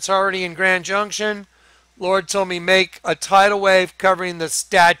container that's already in Grand Junction? Lord told me make a tidal wave covering the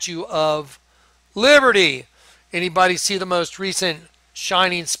Statue of Liberty. Anybody see the most recent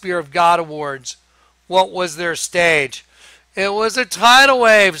Shining Spear of God Awards? What was their stage? It was a tidal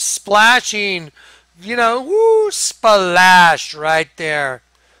wave splashing, you know, woo, splash right there.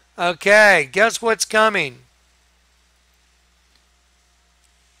 Okay, guess what's coming?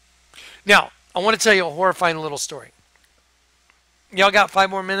 Now, I want to tell you a horrifying little story. Y'all got 5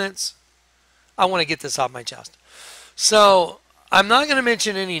 more minutes? I want to get this off my chest. So, I'm not going to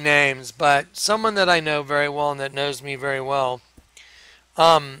mention any names, but someone that I know very well and that knows me very well,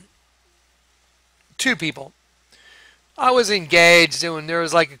 2 people. I was engaged and there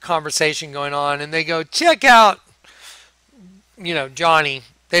was like a conversation going on and they go, check out, Johnny.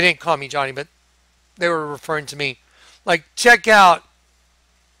 They didn't call me Johnny, but they were referring to me. Like, check out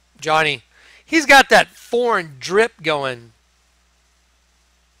Johnny. He's got that foreign drip going.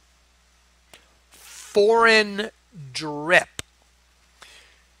 Foreign drip.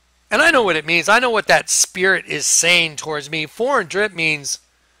 And I know what it means. I know what that spirit is saying towards me. Foreign drip means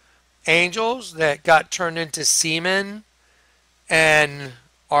angels that got turned into semen and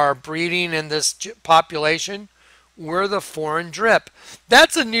are breeding in this population. We're the foreign drip.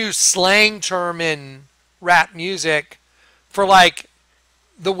 That's a new slang term in rap music for like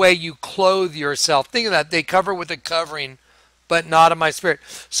the way you clothe yourself. Think of that. They cover with a covering, but not of my spirit.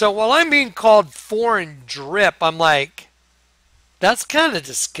 So while I'm being called foreign drip, I'm like, that's kind of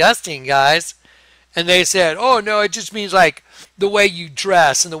disgusting, guys. And they said, oh, no, it just means like the way you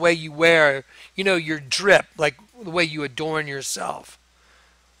dress and the way you wear, your drip, like the way you adorn yourself.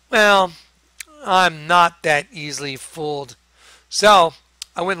 Well, I'm not that easily fooled. So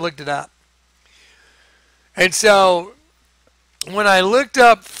I went and looked it up. And so when I looked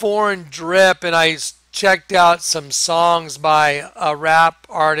up foreign drip and I checked out some songs by a rap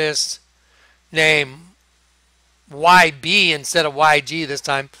artist named YB instead of YG this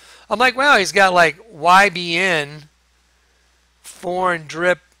time, I'm like, wow, he's got like YBN, foreign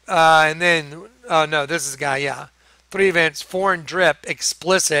drip, and then, oh no, this is a guy, yeah. 3 events, foreign drip,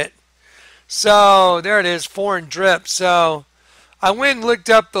 explicit. So there it is, foreign drip. So I went and looked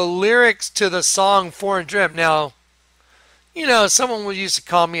up the lyrics to the song Foreign Drip. Now, someone would used to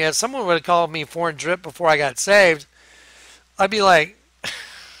call me, as someone would have called me Foreign Drip before I got saved. I'd be like,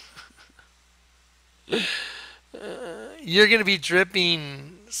 you're going to be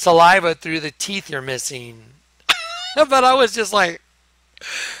dripping saliva through the teeth you're missing. But I was just like,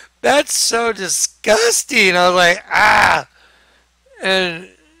 that's so disgusting. I was like, ah. And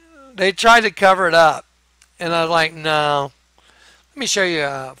they tried to cover it up. And I was like, no. Let me show you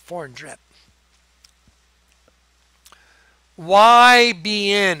a foreign drip.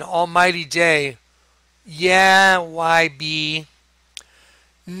 YBN, Almighty J. Yeah, YB.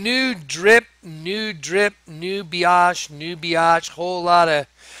 New drip, new biatch, whole lot of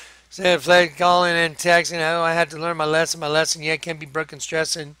calling and texting. Oh, I had to learn my lesson. Yeah, can't be broken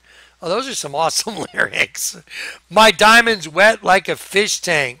stressing. Oh, those are some awesome lyrics. My diamond's wet like a fish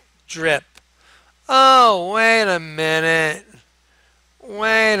tank. Drip. Oh, wait a minute.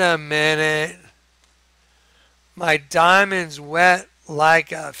 My diamond's wet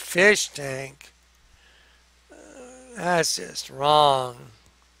like a fish tank. That's just wrong.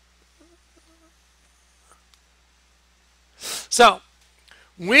 So,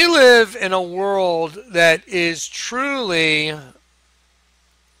 we live in a world that is truly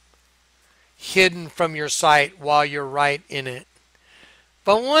hidden from your sight while you're right in it.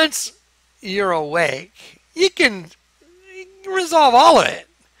 But once you're awake, you can resolve all of it.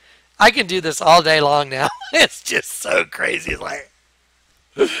 I can do this all day long now. It's just so crazy. It's like,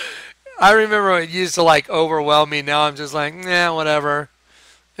 I remember it used to like overwhelm me. Now I'm just like, nah, whatever.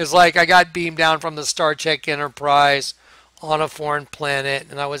 It's like I got beamed down from the Star Trek Enterprise on a foreign planet,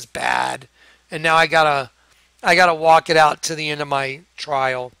 and I was bad. And now I gotta walk it out to the end of my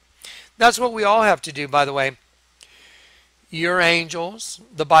trial. That's what we all have to do, by the way. You're angels.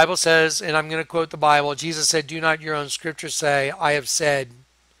 The Bible says, and I'm going to quote the Bible, Jesus said, do not your own scriptures say, I have said,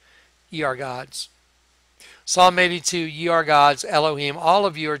 ye are gods. Psalm 82, ye are gods, Elohim. All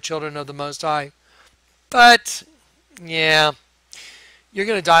of you are children of the Most High. But, yeah, you're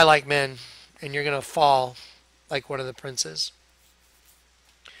going to die like men, and you're going to fall like one of the princes.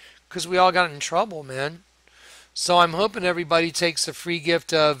 Because we all got in trouble, man. So I'm hoping everybody takes the free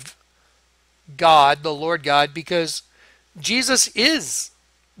gift of God, the Lord God, because Jesus is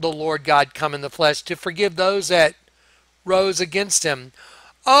the Lord God come in the flesh to forgive those that rose against him.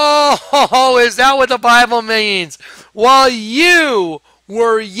 Oh, is that what the Bible means? While you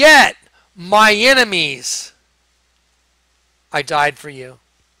were yet my enemies, I died for you.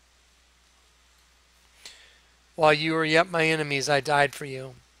 While you were yet my enemies, I died for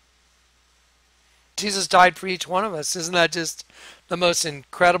you. Jesus died for each one of us. Isn't that just the most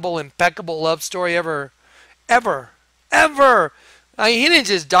incredible, impeccable love story ever? Ever. I mean, he didn't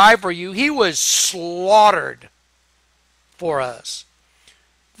just die for you. He was slaughtered for us.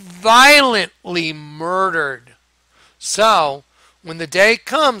 Violently murdered. So, when the day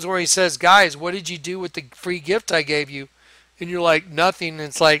comes where he says, guys, what did you do with the free gift I gave you? And you're like, nothing. And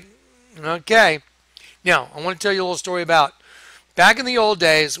it's like, okay. Now, I want to tell you a little story about back in the old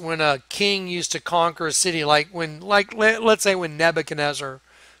days when a king used to conquer a city, let's say when Nebuchadnezzar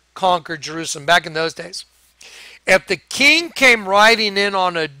conquered Jerusalem, back in those days. If the king came riding in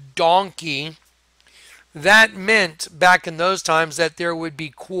on a donkey, that meant back in those times that there would be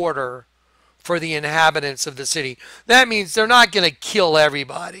quarter for the inhabitants of the city. That means they're not going to kill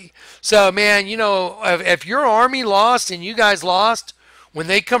everybody. So, man, you know, if your army lost and you guys lost, when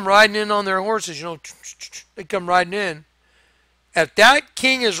they come riding in on their horses, you know, they come riding in. If that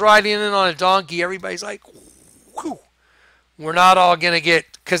king is riding in on a donkey, everybody's like, whew, we're not all going to get,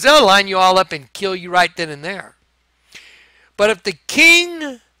 because they'll line you all up and kill you right then and there. But if the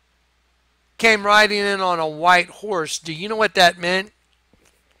king came riding in on a white horse, do you know what that meant?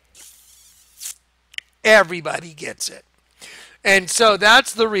 Everybody gets it. And so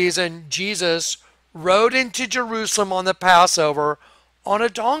that's the reason Jesus rode into Jerusalem on the Passover on a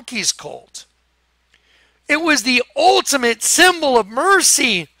donkey's colt. It was the ultimate symbol of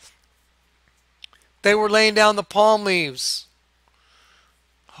mercy. They were laying down the palm leaves.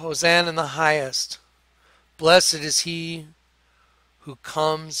 Hosanna in the highest. Blessed is he who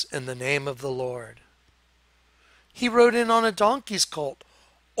comes in the name of the Lord. He rode in on a donkey's colt.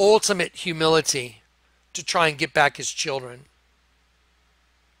 Ultimate humility to try and get back his children.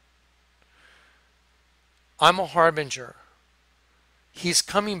 I'm a harbinger. He's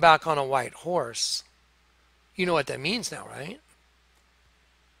coming back on a white horse. You know what that means now, right?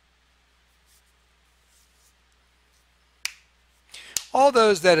 All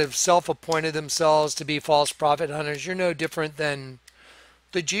those that have self-appointed themselves to be false prophet hunters, you're no different than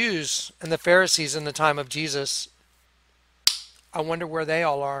the Jews and the Pharisees in the time of Jesus. I wonder where they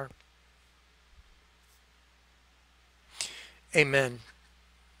all are. Amen.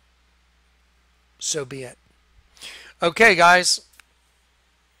 So be it. Okay, guys.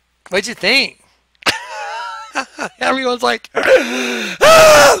 What'd you think? Everyone's like,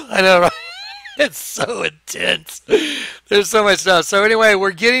 ah! I know, right? It's so intense. There's so much stuff. So anyway,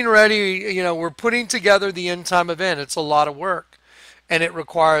 we're getting ready. You know, we're putting together the end time event. It's a lot of work, and it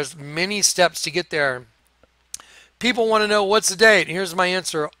requires many steps to get there. People want to know, what's the date? Here's my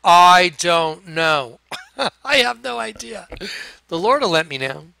answer. I don't know. I have no idea. The Lord will let me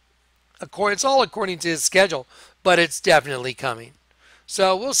know. It's all according to his schedule, but it's definitely coming.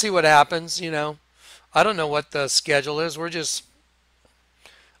 So we'll see what happens. You know, I don't know what the schedule is.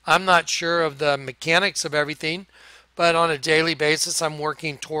 I'm not sure of the mechanics of everything, but on a daily basis, I'm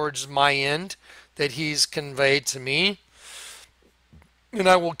working towards my end that he's conveyed to me. And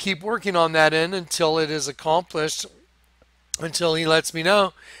I will keep working on that end until it is accomplished, until he lets me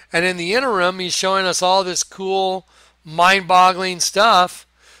know. And in the interim, he's showing us all this cool, mind-boggling stuff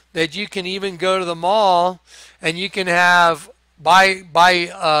that you can even go to the mall and you can have buy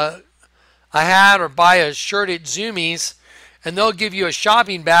a hat or buy a shirt at Zoomies, and they'll give you a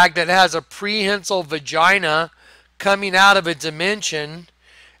shopping bag that has a prehensile vagina coming out of a dimension,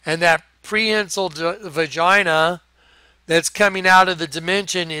 and that prehensile vagina that's coming out of the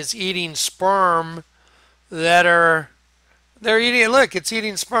dimension is eating sperm they're eating, look, it's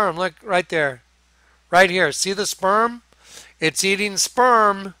eating sperm. Look right there. Right here. See the sperm? It's eating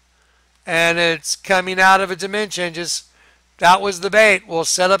sperm and it's coming out of a dimension. That was the bait. We'll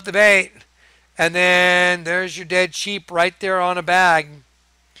set up the bait. And then there's your dead sheep right there on a bag.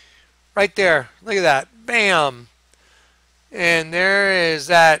 Right there. Look at that. Bam. And there is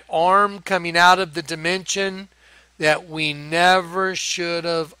that arm coming out of the dimension that we never should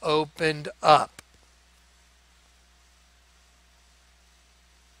have opened up.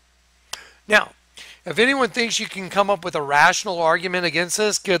 Now, if anyone thinks you can come up with a rational argument against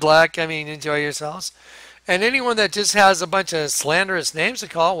this, good luck. I mean, enjoy yourselves. And anyone that just has a bunch of slanderous names to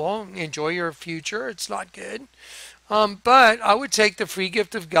call, well, enjoy your future. It's not good. But I would take the free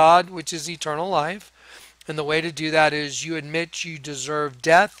gift of God, which is eternal life. And the way to do that is you admit you deserve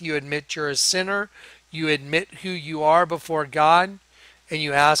death. You admit you're a sinner. You admit who you are before God. And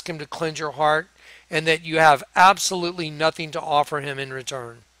you ask him to cleanse your heart. And that you have absolutely nothing to offer him in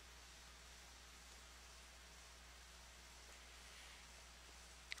return.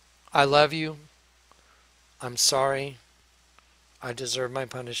 I love you. I'm sorry. I deserve my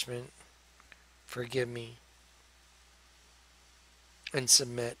punishment. Forgive me. And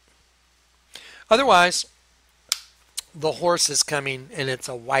submit. Otherwise, the horse is coming and it's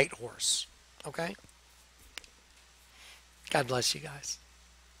a white horse. Okay? God bless you guys.